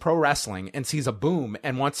sees pro wrestling and sees a boom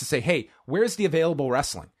and wants to say, hey, where's the available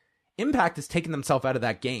wrestling? Impact has taken themselves out of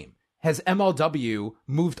that game. Has MLW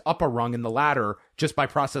moved up a rung in the ladder just by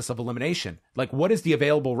process of elimination? Like, what is the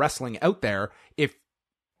available wrestling out there if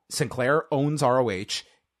Sinclair owns ROH,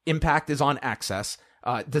 Impact is on Access?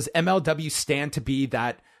 Does MLW stand to be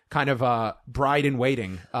that kind of bride in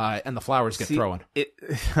waiting and the flowers get thrown?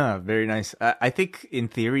 Very nice. I think in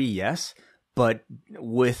theory, yes. But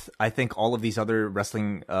with, I think, all of these other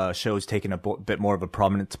wrestling shows taking a bit more of a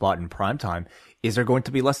prominent spot in primetime, is there going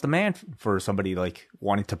to be less demand for somebody like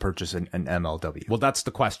wanting to purchase an MLW? Well, that's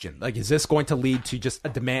the question. Like, is this going to lead to just a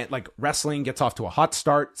demand? Like, wrestling gets off to a hot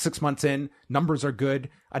start 6 months in, numbers are good.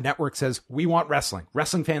 A network says, we want wrestling.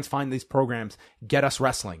 Wrestling fans find these programs, get us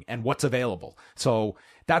wrestling and what's available. So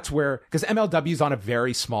that's where, because MLW is on a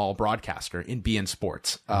very small broadcaster in beIN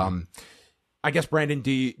Sports. I guess, Brandon,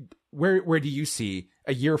 where do you see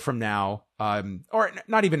a year from now, or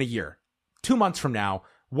not even a year, 2 months from now,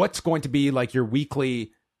 what's going to be like your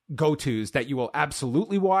weekly go-tos that you will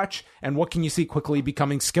absolutely watch, and what can you see quickly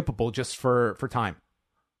becoming skippable just for time?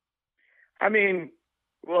 I mean,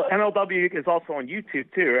 well, MLW is also on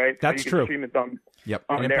YouTube too, right? That's so you true. Can stream it on, yep.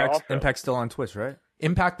 On there also. Impact's still on Twitch, right?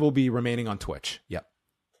 Impact will be remaining on Twitch. Yep.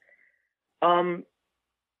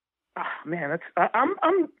 Man, I'm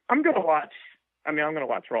gonna watch. I mean, I'm gonna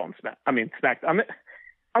watch Raw and Smack. I'm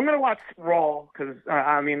gonna watch Raw because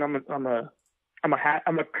I'm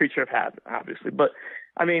a creature of habit, obviously. But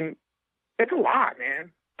I mean, it's a lot,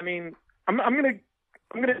 man. I mean, I'm gonna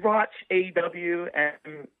watch AEW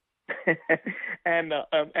and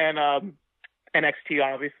NXT,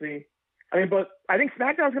 obviously. I mean, but I think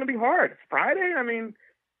SmackDown's gonna be hard. It's Friday. I mean,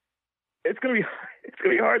 it's gonna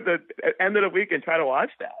be hard to end of the week and try to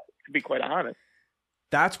watch that. To be quite honest.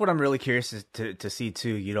 That's what I'm really curious to see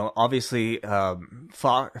too. You know, obviously,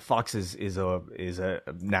 Fox is a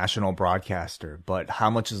national broadcaster, but how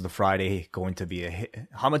much is the Friday going to be a hit?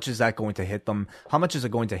 How much is that going to hit them? How much is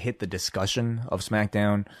it going to hit the discussion of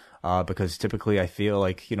SmackDown? Because typically, I feel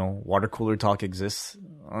like, you know, water cooler talk exists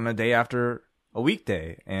on a day after a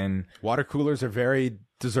weekday, and water coolers are very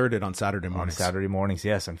deserted on Saturday mornings. On Saturday mornings,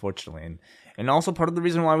 yes, unfortunately, and also part of the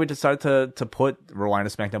reason why we decided to put Rewind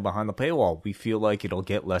to SmackDown behind the paywall. We feel like it'll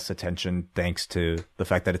get less attention thanks to the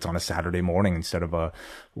fact that it's on a Saturday morning instead of a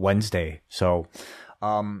Wednesday. So,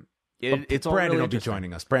 it's all Brandon really will be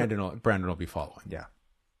joining us. Brandon will be following. Yeah.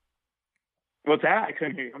 What's that? I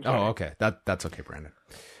couldn't hear you. I'm sorry. Oh, okay. That's okay, Brandon.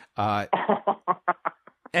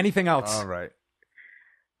 Anything else? All right.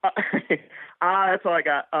 That's all I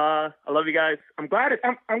got. I love you guys. I'm glad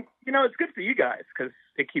I'm you know, it's good for you guys because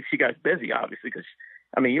it keeps you guys busy, obviously, because,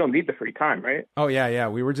 I mean, you don't need the free time, right? Oh, yeah.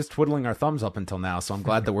 We were just twiddling our thumbs up until now, so I'm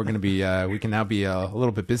glad that we're going to be, we can now be a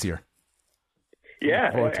little bit busier.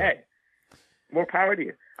 Yeah. Hey, more power to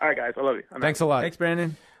you. All right, guys. I love you. Thanks a lot. Thanks,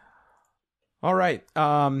 Brandon. All right.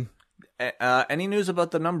 Any news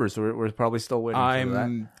about the numbers? We're probably still waiting for that.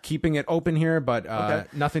 I'm keeping it open here, but Okay.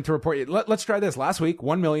 Nothing to report yet. Let's try this. Last week,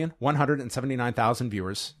 1,179,000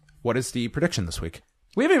 viewers. What is the prediction this week?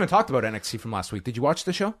 We haven't even talked about NXT from last week. Did you watch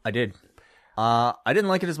the show? I did. I didn't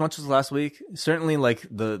like it as much as last week. Certainly, like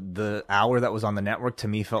the hour that was on the network to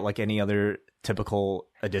me felt like any other typical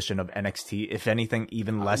edition of NXT. If anything,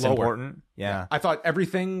 even less lower. important. Yeah. I thought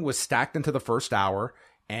everything was stacked into the first hour,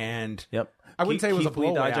 and Yep. I wouldn't say it was a Keith Lee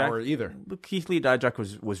blowout Dijak- hour either. Keith Lee Dijak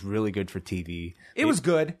was really good for TV. It was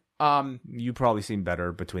good. You probably seen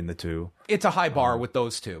better between the two. It's a high bar with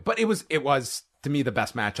those two, but it was to me the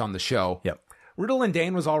best match on the show. Yep. Riddle and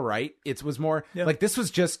Dane was all right. It was more like this was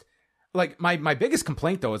just like my biggest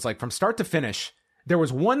complaint though is like from start to finish there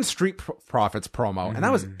was one Street Profits promo and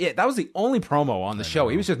that was it. That was the only promo on the show.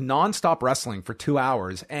 He was just nonstop wrestling for 2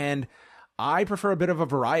 hours, and I prefer a bit of a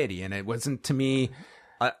variety, and it wasn't to me.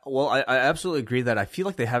 I absolutely agree that I feel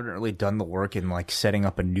like they haven't really done the work in like setting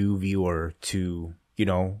up a new viewer to, you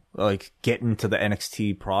know, like get into the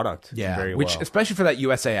NXT product. Very which well. especially for that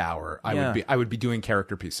USA hour, I would be doing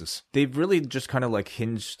character pieces. They've really just kind of like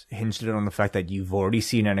hinged it on the fact that you've already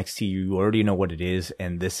seen NXT, you already know what it is,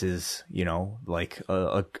 and this is, you know, like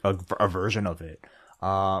a version of it.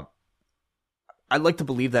 I'd like to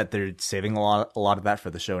believe that they're saving a lot of that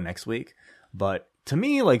for the show next week, but to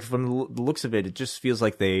me, like from the looks of it, it just feels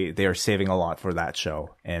like they are saving a lot for that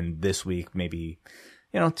show, and this week maybe,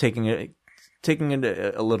 you know, taking it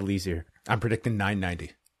a little easier. I'm predicting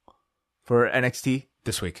 990 for NXT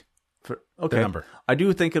this week. The number. I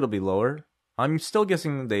do think it'll be lower. I'm still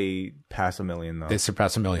guessing they pass 1 million though. They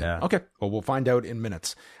surpass 1 million. Yeah. Okay. Well, we'll find out in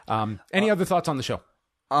minutes. Any other thoughts on the show?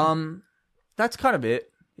 That's kind of it.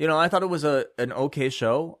 You know, I thought it was an okay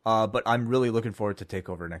show, but I'm really looking forward to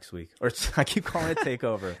TakeOver next week. Or I keep calling it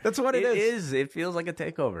TakeOver. That's what it is. It feels like a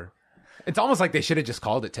takeover. It's almost like they should have just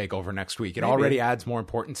called it TakeOver next week. It already adds more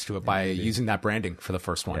importance to it by using that branding for the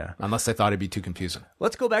first one. Yeah. Unless they thought it'd be too confusing.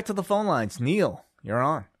 Let's go back to the phone lines. Neil, you're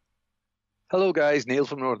on. Hello, guys. Neil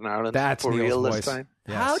from Northern Ireland. That's for Neil's real voice. this time.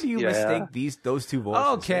 Yes. How do you mistake those two voices?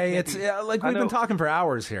 Okay, it's like we've been talking for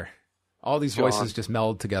hours here. All these voices just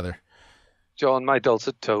meld together. John, my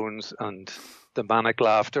dulcet tones and the manic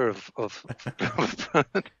laughter of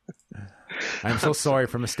I'm so sorry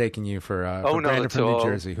for mistaking you for no, Brandon it's from New all-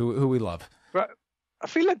 Jersey, who we love. I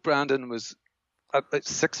feel like Brandon was at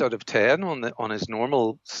 6 out of 10 on his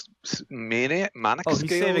normal manic he's scale.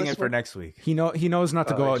 saving this it for week. next week. He knows not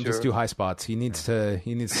to go out and just sure. do high spots. He needs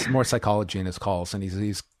more psychology in his calls, and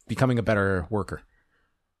he's becoming a better worker.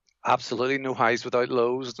 Absolutely no highs without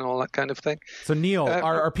lows and all that kind of thing. So Neil,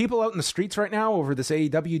 are people out in the streets right now over this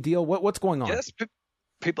AEW deal? What's going on? Yes,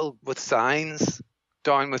 people with signs,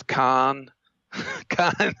 down with Khan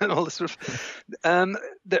and all this sort of. I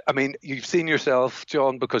mean, you've seen yourself,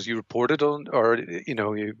 John, because you reported on, or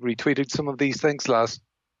you retweeted some of these things last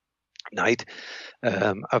night.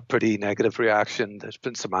 A pretty negative reaction. There's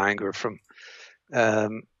been some anger from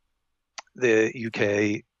the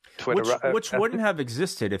UK Twitter. Which wouldn't have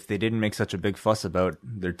existed if they didn't make such a big fuss about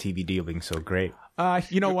their TV deal being so great.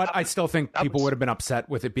 You know what? I still think people would have been upset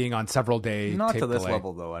with it being on several day. Not to this delay.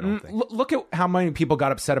 level, though, I don't think. Look at how many people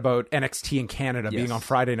got upset about NXT in Canada being on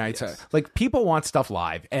Friday nights. Yes. Like, people want stuff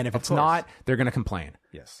live, and if it's not, they're going to complain.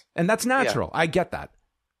 Yes. And that's natural. I get that.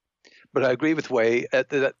 But I agree with Way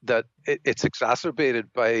that it's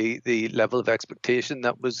exacerbated by the level of expectation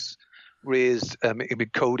that was raised. I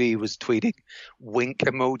mean, Cody was tweeting wink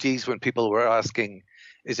emojis when people were asking,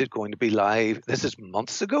 is it going to be live? This is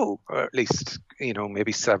months ago, or at least,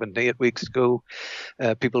 maybe 7 to 8 weeks ago.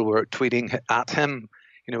 People were tweeting at him,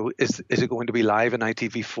 is it going to be live in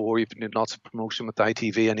ITV4? You've been doing lots of promotion with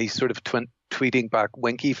ITV, and he's sort of tweeting back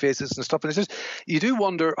winky faces and stuff. And it's just, you do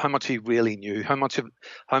wonder how much he really knew, how much of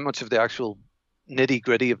the actual nitty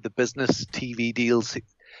gritty of the business TV deals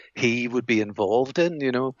he would be involved in,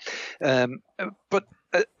 But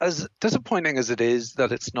as disappointing as it is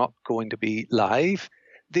that it's not going to be live,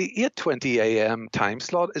 the 8:20 a.m. time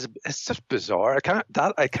slot is just bizarre.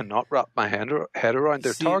 I cannot wrap my head around.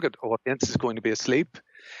 Their target audience is going to be asleep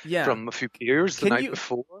from a few years the night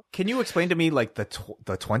before. Can you explain to me, like, the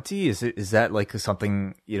 20? Is that like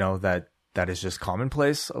something that is just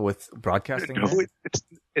commonplace with broadcasting? No,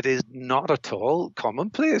 it is not at all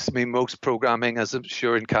commonplace. I mean, most programming, as I'm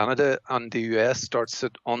sure in Canada and the US, starts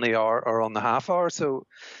on the hour or on the half hour. So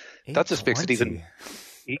that just makes it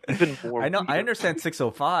even more. I understand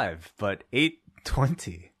 6:05, but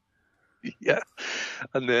 8:20. Yeah,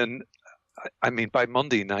 and then I mean by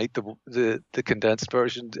Monday night, the condensed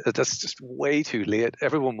version, that's just way too late.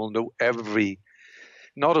 Everyone will know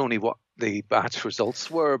not only what the batch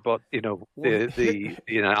results were, but the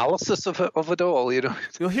analysis of it all.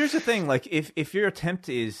 Well, here's the thing: like, if your attempt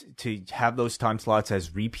is to have those time slots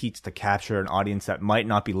as repeats to capture an audience that might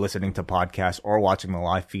not be listening to podcasts or watching the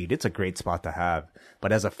live feed, it's a great spot to have.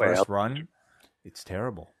 But as a first run, it's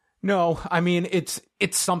terrible. No, I mean, it's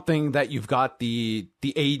something that you've got the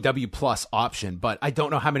AEW Plus option, but I don't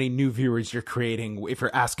know how many new viewers you're creating if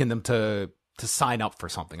you're asking them to sign up for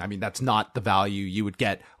something. I mean, that's not the value you would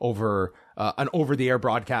get over an over-the-air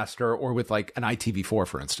broadcaster or with like an ITV4,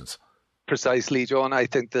 for instance. Precisely, John. I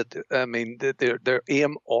think that, their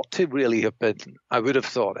aim ought to really have been, I would have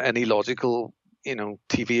thought, any logical,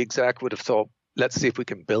 TV exec would have thought, let's see if we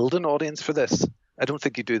can build an audience for this. I don't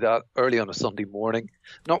think you do that early on a Sunday morning,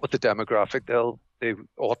 not with the demographic they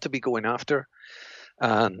ought to be going after.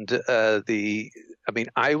 And I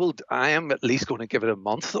am at least going to give it a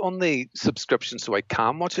month on the subscription so I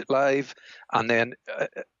can watch it live. And then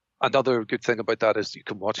another good thing about that is you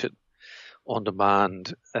can watch it on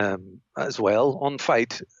demand as well on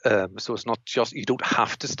Fight. So it's not just, you don't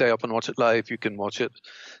have to stay up and watch it live. You can watch it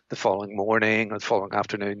the following morning or the following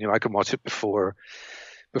afternoon. I can watch it before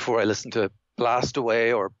I listen to Blast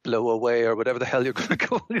Away or Blow Away or whatever the hell you're going to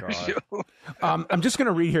call your show. I'm just going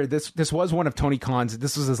to read here. This was one of Tony Khan's.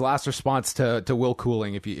 This was his last response to Will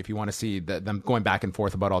Cooling. If you want to see them going back and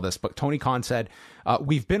forth about all this, but Tony Khan said,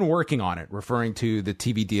 "We've been working on it," referring to the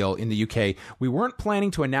TV deal in the UK. "We weren't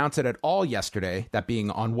planning to announce it at all yesterday, that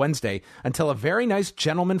being on Wednesday, until a very nice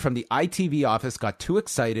gentleman from the ITV office got too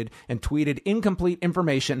excited and tweeted incomplete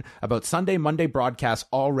information about Sunday, Monday broadcasts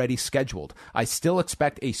already scheduled. I still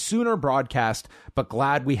expect a sooner broadcast, but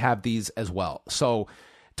glad we have these as well." So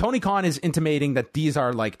Tony Khan is intimating that these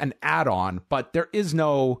are like an add-on, but there is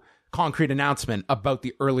no concrete announcement about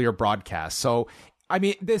the earlier broadcast. So, I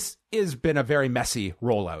mean, this has been a very messy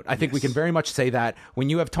rollout. I think we can very much say that when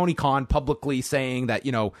you have Tony Khan publicly saying that,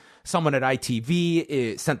 someone at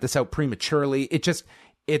ITV sent this out prematurely,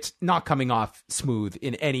 it's not coming off smooth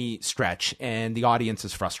in any stretch, and the audience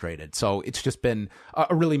is frustrated. So it's just been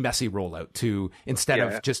a really messy rollout instead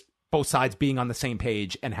of just both sides being on the same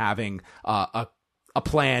page and having a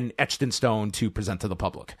plan etched in stone to present to the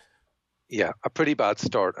public. Yeah, a pretty bad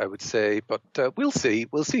start, I would say, but we'll see.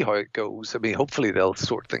 We'll see how it goes. I mean, hopefully they'll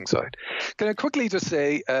sort things out. Can I quickly just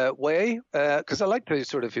say, Way, because I like to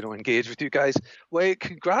sort of, engage with you guys. Way,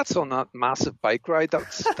 congrats on that massive bike ride. That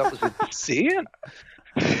was insane.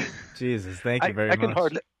 Jesus, thank you very much.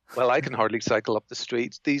 I can hardly cycle up the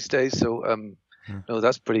streets these days, so no,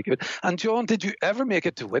 that's pretty good. And John, did you ever make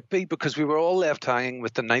it to Whitby? Because we were all left hanging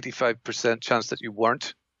with the 95% chance that you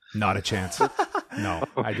weren't. Not a chance. No,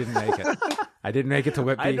 I didn't make it. I didn't make it to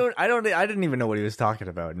Whitby. I didn't even know what he was talking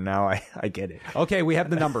about. Now I get it. Okay, we have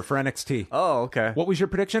the number for NXT. Oh, okay. What was your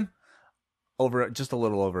prediction? Just a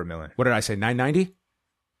little over 1 million. What did I say? 990?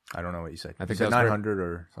 I don't know what you said. I think you said 900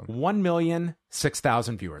 or something.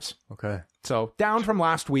 1,006,000 viewers. Okay. So down from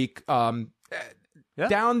last week.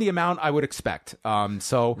 down the amount I would expect.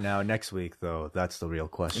 So now next week, though, that's the real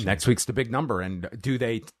question. Next week's the big number. And do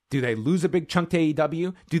they lose a big chunk to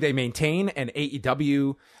AEW? Do they maintain and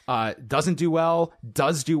AEW doesn't do well,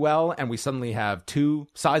 does do well, and we suddenly have two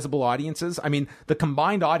sizable audiences? I mean, the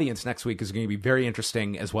combined audience next week is going to be very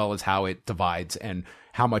interesting, as well as how it divides and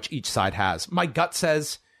how much each side has. My gut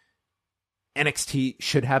says NXT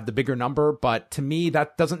should have the bigger number, but to me,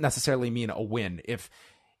 that doesn't necessarily mean a win. If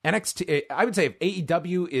NXT, I would say if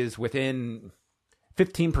AEW is within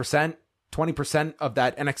 15%, 20% of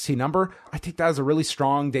that NXT number, I take that as a really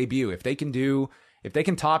strong debut. If they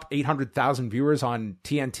can top 800,000 viewers on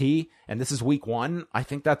TNT, and this is week 1, I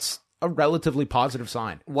think that's a relatively positive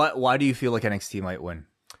sign. Why do you feel like NXT might win?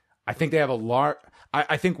 I think they have a large...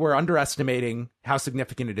 I think we're underestimating how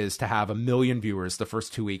significant it is to have 1 million viewers the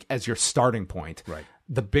first 2 weeks as your starting point. Right.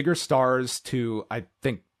 The bigger stars to, I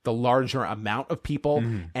think, the larger amount of people.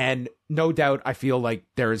 And no doubt, I feel like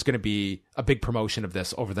there is going to be a big promotion of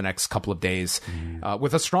this over the next couple of days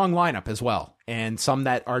with a strong lineup as well. And some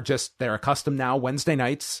that are they're accustomed now. Wednesday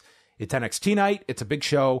nights, it's NXT night. It's a big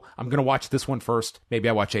show. I'm going to watch this one first. Maybe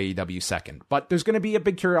I watch AEW second. But there's going to be a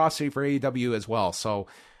big curiosity for AEW as well. So,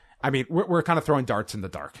 I mean, we're kind of throwing darts in the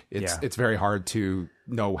dark. It's very hard to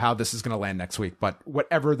know how this is going to land next week. But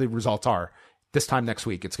whatever the results are, this time next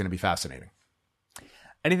week, it's going to be fascinating.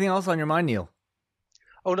 Anything else on your mind, Neil?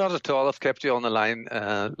 Oh, not at all. I've kept you on the line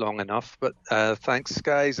long enough. But thanks,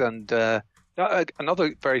 guys. And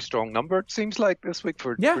another very strong number, it seems like, this week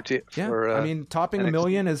for I mean, topping NXT. 1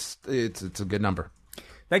 million it's a good number.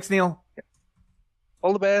 Thanks, Neil.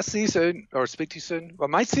 All the best. See you soon, or speak to you soon. Well,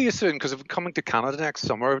 I might see you soon because I'm coming to Canada next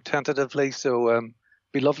summer tentatively. So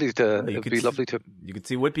be lovely to. You could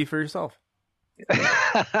see Whitby for yourself.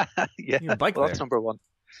 Yeah, bike there. That's number 1.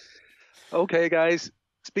 Okay, guys.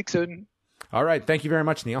 Speak soon. All right. Thank you very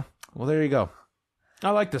much, Neil. Well, there you go.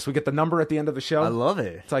 I like this. We get the number at the end of the show. I love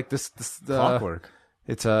it. It's like this clockwork.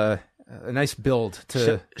 It's a nice build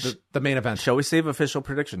to the main event. Shall we save official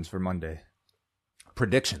predictions for Monday?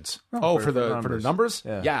 Predictions. For the numbers?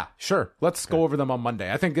 Yeah, sure. Let's go over them on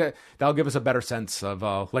Monday. I think that'll give us a better sense of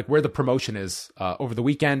like where the promotion is over the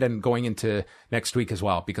weekend and going into next week as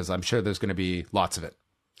well, because I'm sure there's going to be lots of it.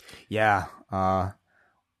 Yeah.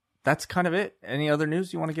 That's kind of it. Any other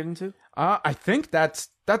news you want to get into? I think that's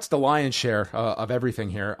the lion's share of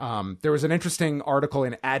everything here. There was an interesting article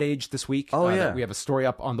in Ad Age this week. That we have a story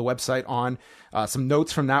up on the website on some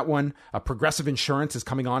notes from that one. Progressive Insurance is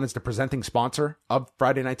coming on as the presenting sponsor of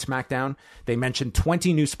Friday Night SmackDown. They mentioned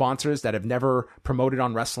 20 new sponsors that have never promoted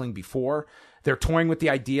on wrestling before. They're toying with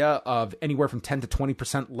the idea of anywhere from 10 to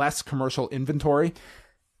 20% less commercial inventory.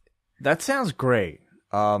 That sounds great.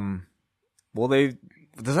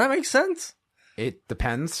 Does that make sense? It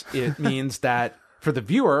depends. It means that for the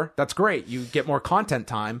viewer, that's great. You get more content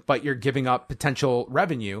time, but you're giving up potential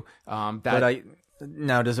revenue. Now,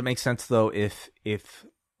 does it make sense though if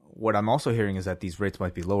what I'm also hearing is that these rates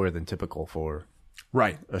might be lower than typical for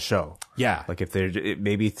a show? Yeah, like if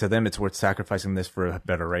maybe to them it's worth sacrificing this for a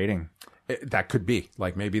better rating. That could be.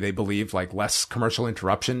 Like maybe they believe like less commercial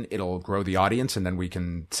interruption, it'll grow the audience, and then we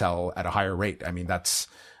can sell at a higher rate. I mean, that's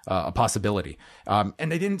a possibility.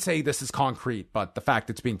 And they didn't say this is concrete, but the fact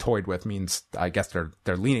it's being toyed with means I guess they're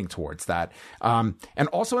leaning towards that. And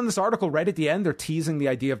also in this article, right at the end, they're teasing the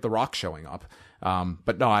idea of The Rock showing up,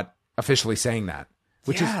 but not officially saying that,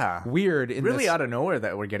 which is weird. Really out of nowhere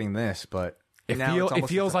that we're getting this, but it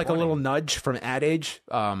feels like a little nudge from Ad Age,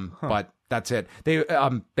 but that's it.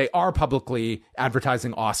 They are publicly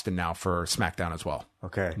advertising Austin now for SmackDown as well.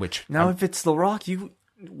 Okay. Which now, if it's The Rock,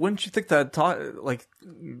 wouldn't you think that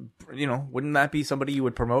wouldn't that be somebody you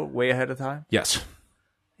would promote way ahead of time? Yes.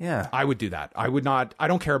 Yeah. I would do that. I would not. I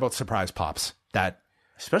don't care about surprise pops.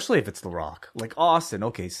 Especially if it's The Rock. Like Austin,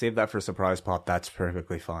 okay, save that for a surprise pop. That's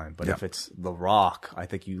perfectly fine. But if it's The Rock, I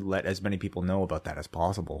think you let as many people know about that as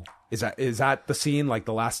possible. Is that the scene, like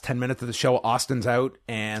the last 10 minutes of the show, Austin's out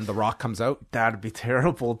and The Rock comes out? That'd be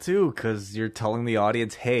terrible too, because you're telling the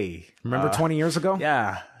audience, hey. Remember 20 years ago?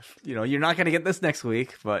 Yeah. You're not going to get this next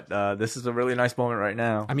week, but this is a really nice moment right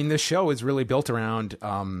now. I mean, this show is really built around...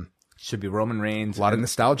 should be Roman Reigns. A lot of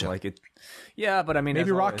nostalgia. Like it. Yeah, but I mean...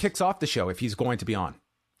 Maybe Rock kicks off the show if he's going to be on.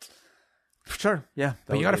 Sure, yeah.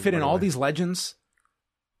 But you got to fit in all these legends.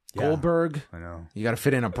 Yeah, Goldberg. I know. You got to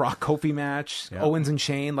fit in a Brock Kofi match. Yeah. Owens and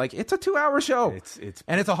Shane. Like, it's a 2-hour show.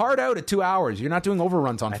 And it's a hard out at 2 hours. You're not doing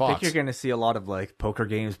overruns on Fox. I think you're going to see a lot of like poker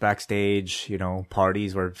games backstage,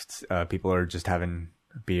 parties where people are just having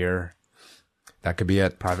beer. That could be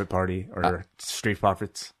it. Private party or Street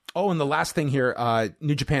Profits. Oh, and the last thing here,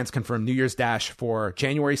 New Japan's confirmed New Year's Dash for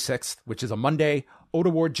January 6th, which is a Monday, Ota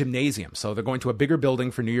Ward Gymnasium. So they're going to a bigger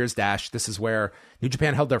building for New Year's Dash. This is where New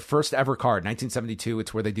Japan held their first ever card, 1972.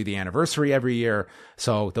 It's where they do the anniversary every year.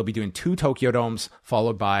 So they'll be doing 2 Tokyo Domes,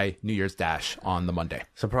 followed by New Year's Dash on the Monday.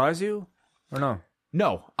 Surprise you or no?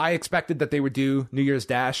 No, I expected that they would do New Year's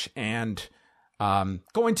Dash and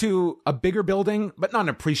going to a bigger building, but not an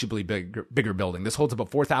appreciably bigger building. This holds about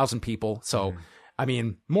 4,000 people. So, I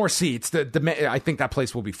mean, more seats. I think that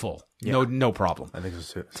place will be full. Yeah. No problem. I think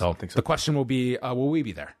so too. So the question will be, will we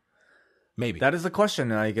be there? Maybe. That is the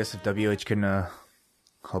question. I guess if WH can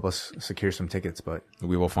help us secure some tickets, but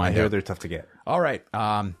we will find out. I hear they're tough to get. All right.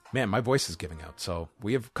 Man, my voice is giving out. So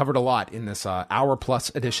we have covered a lot in this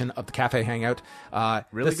hour-plus edition of the Cafe Hangout.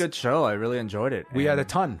 Really good show. I really enjoyed it. We had a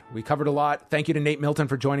ton. We covered a lot. Thank you to Nate Milton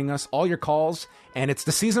for joining us. All your calls. And it's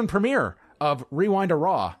the season premiere of Rewind to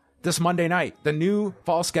Raw this Monday night. The new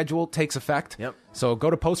fall schedule takes effect. Yep. So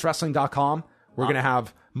go to postwrestling.com. We're going to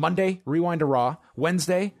have Monday, Rewind to Raw.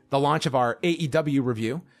 Wednesday, the launch of our AEW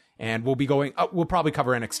review. And we'll be going, we'll probably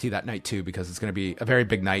cover NXT that night too, because it's going to be a very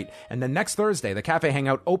big night. And then next Thursday, the Cafe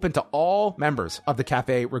Hangout open to all members of the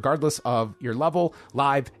Cafe, regardless of your level,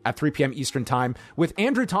 live at 3 p.m. Eastern Time with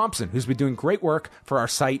Andrew Thompson, who's been doing great work for our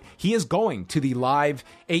site. He is going to the live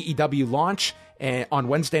AEW launch on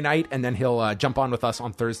Wednesday night, and then he'll jump on with us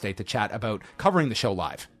on Thursday to chat about covering the show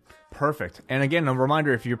live. Perfect. And again, a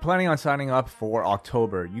reminder, if you're planning on signing up for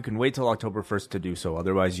October, you can wait till October 1st to do so.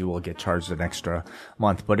 Otherwise, you will get charged an extra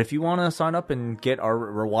month. But if you want to sign up and get our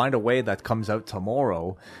Rewind Away that comes out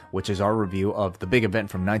tomorrow, which is our review of the big event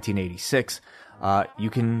from 1986, you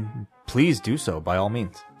can please do so by all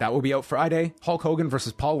means. That will be out Friday. Hulk Hogan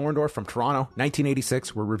versus Paul Orndorff from Toronto,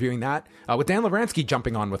 1986. We're reviewing that with Dan Levransky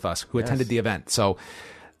jumping on with us, who attended the event. So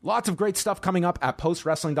lots of great stuff coming up at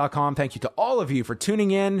postwrestling.com. Thank you to all of you for tuning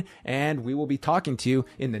in, and we will be talking to you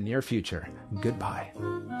in the near future. Goodbye.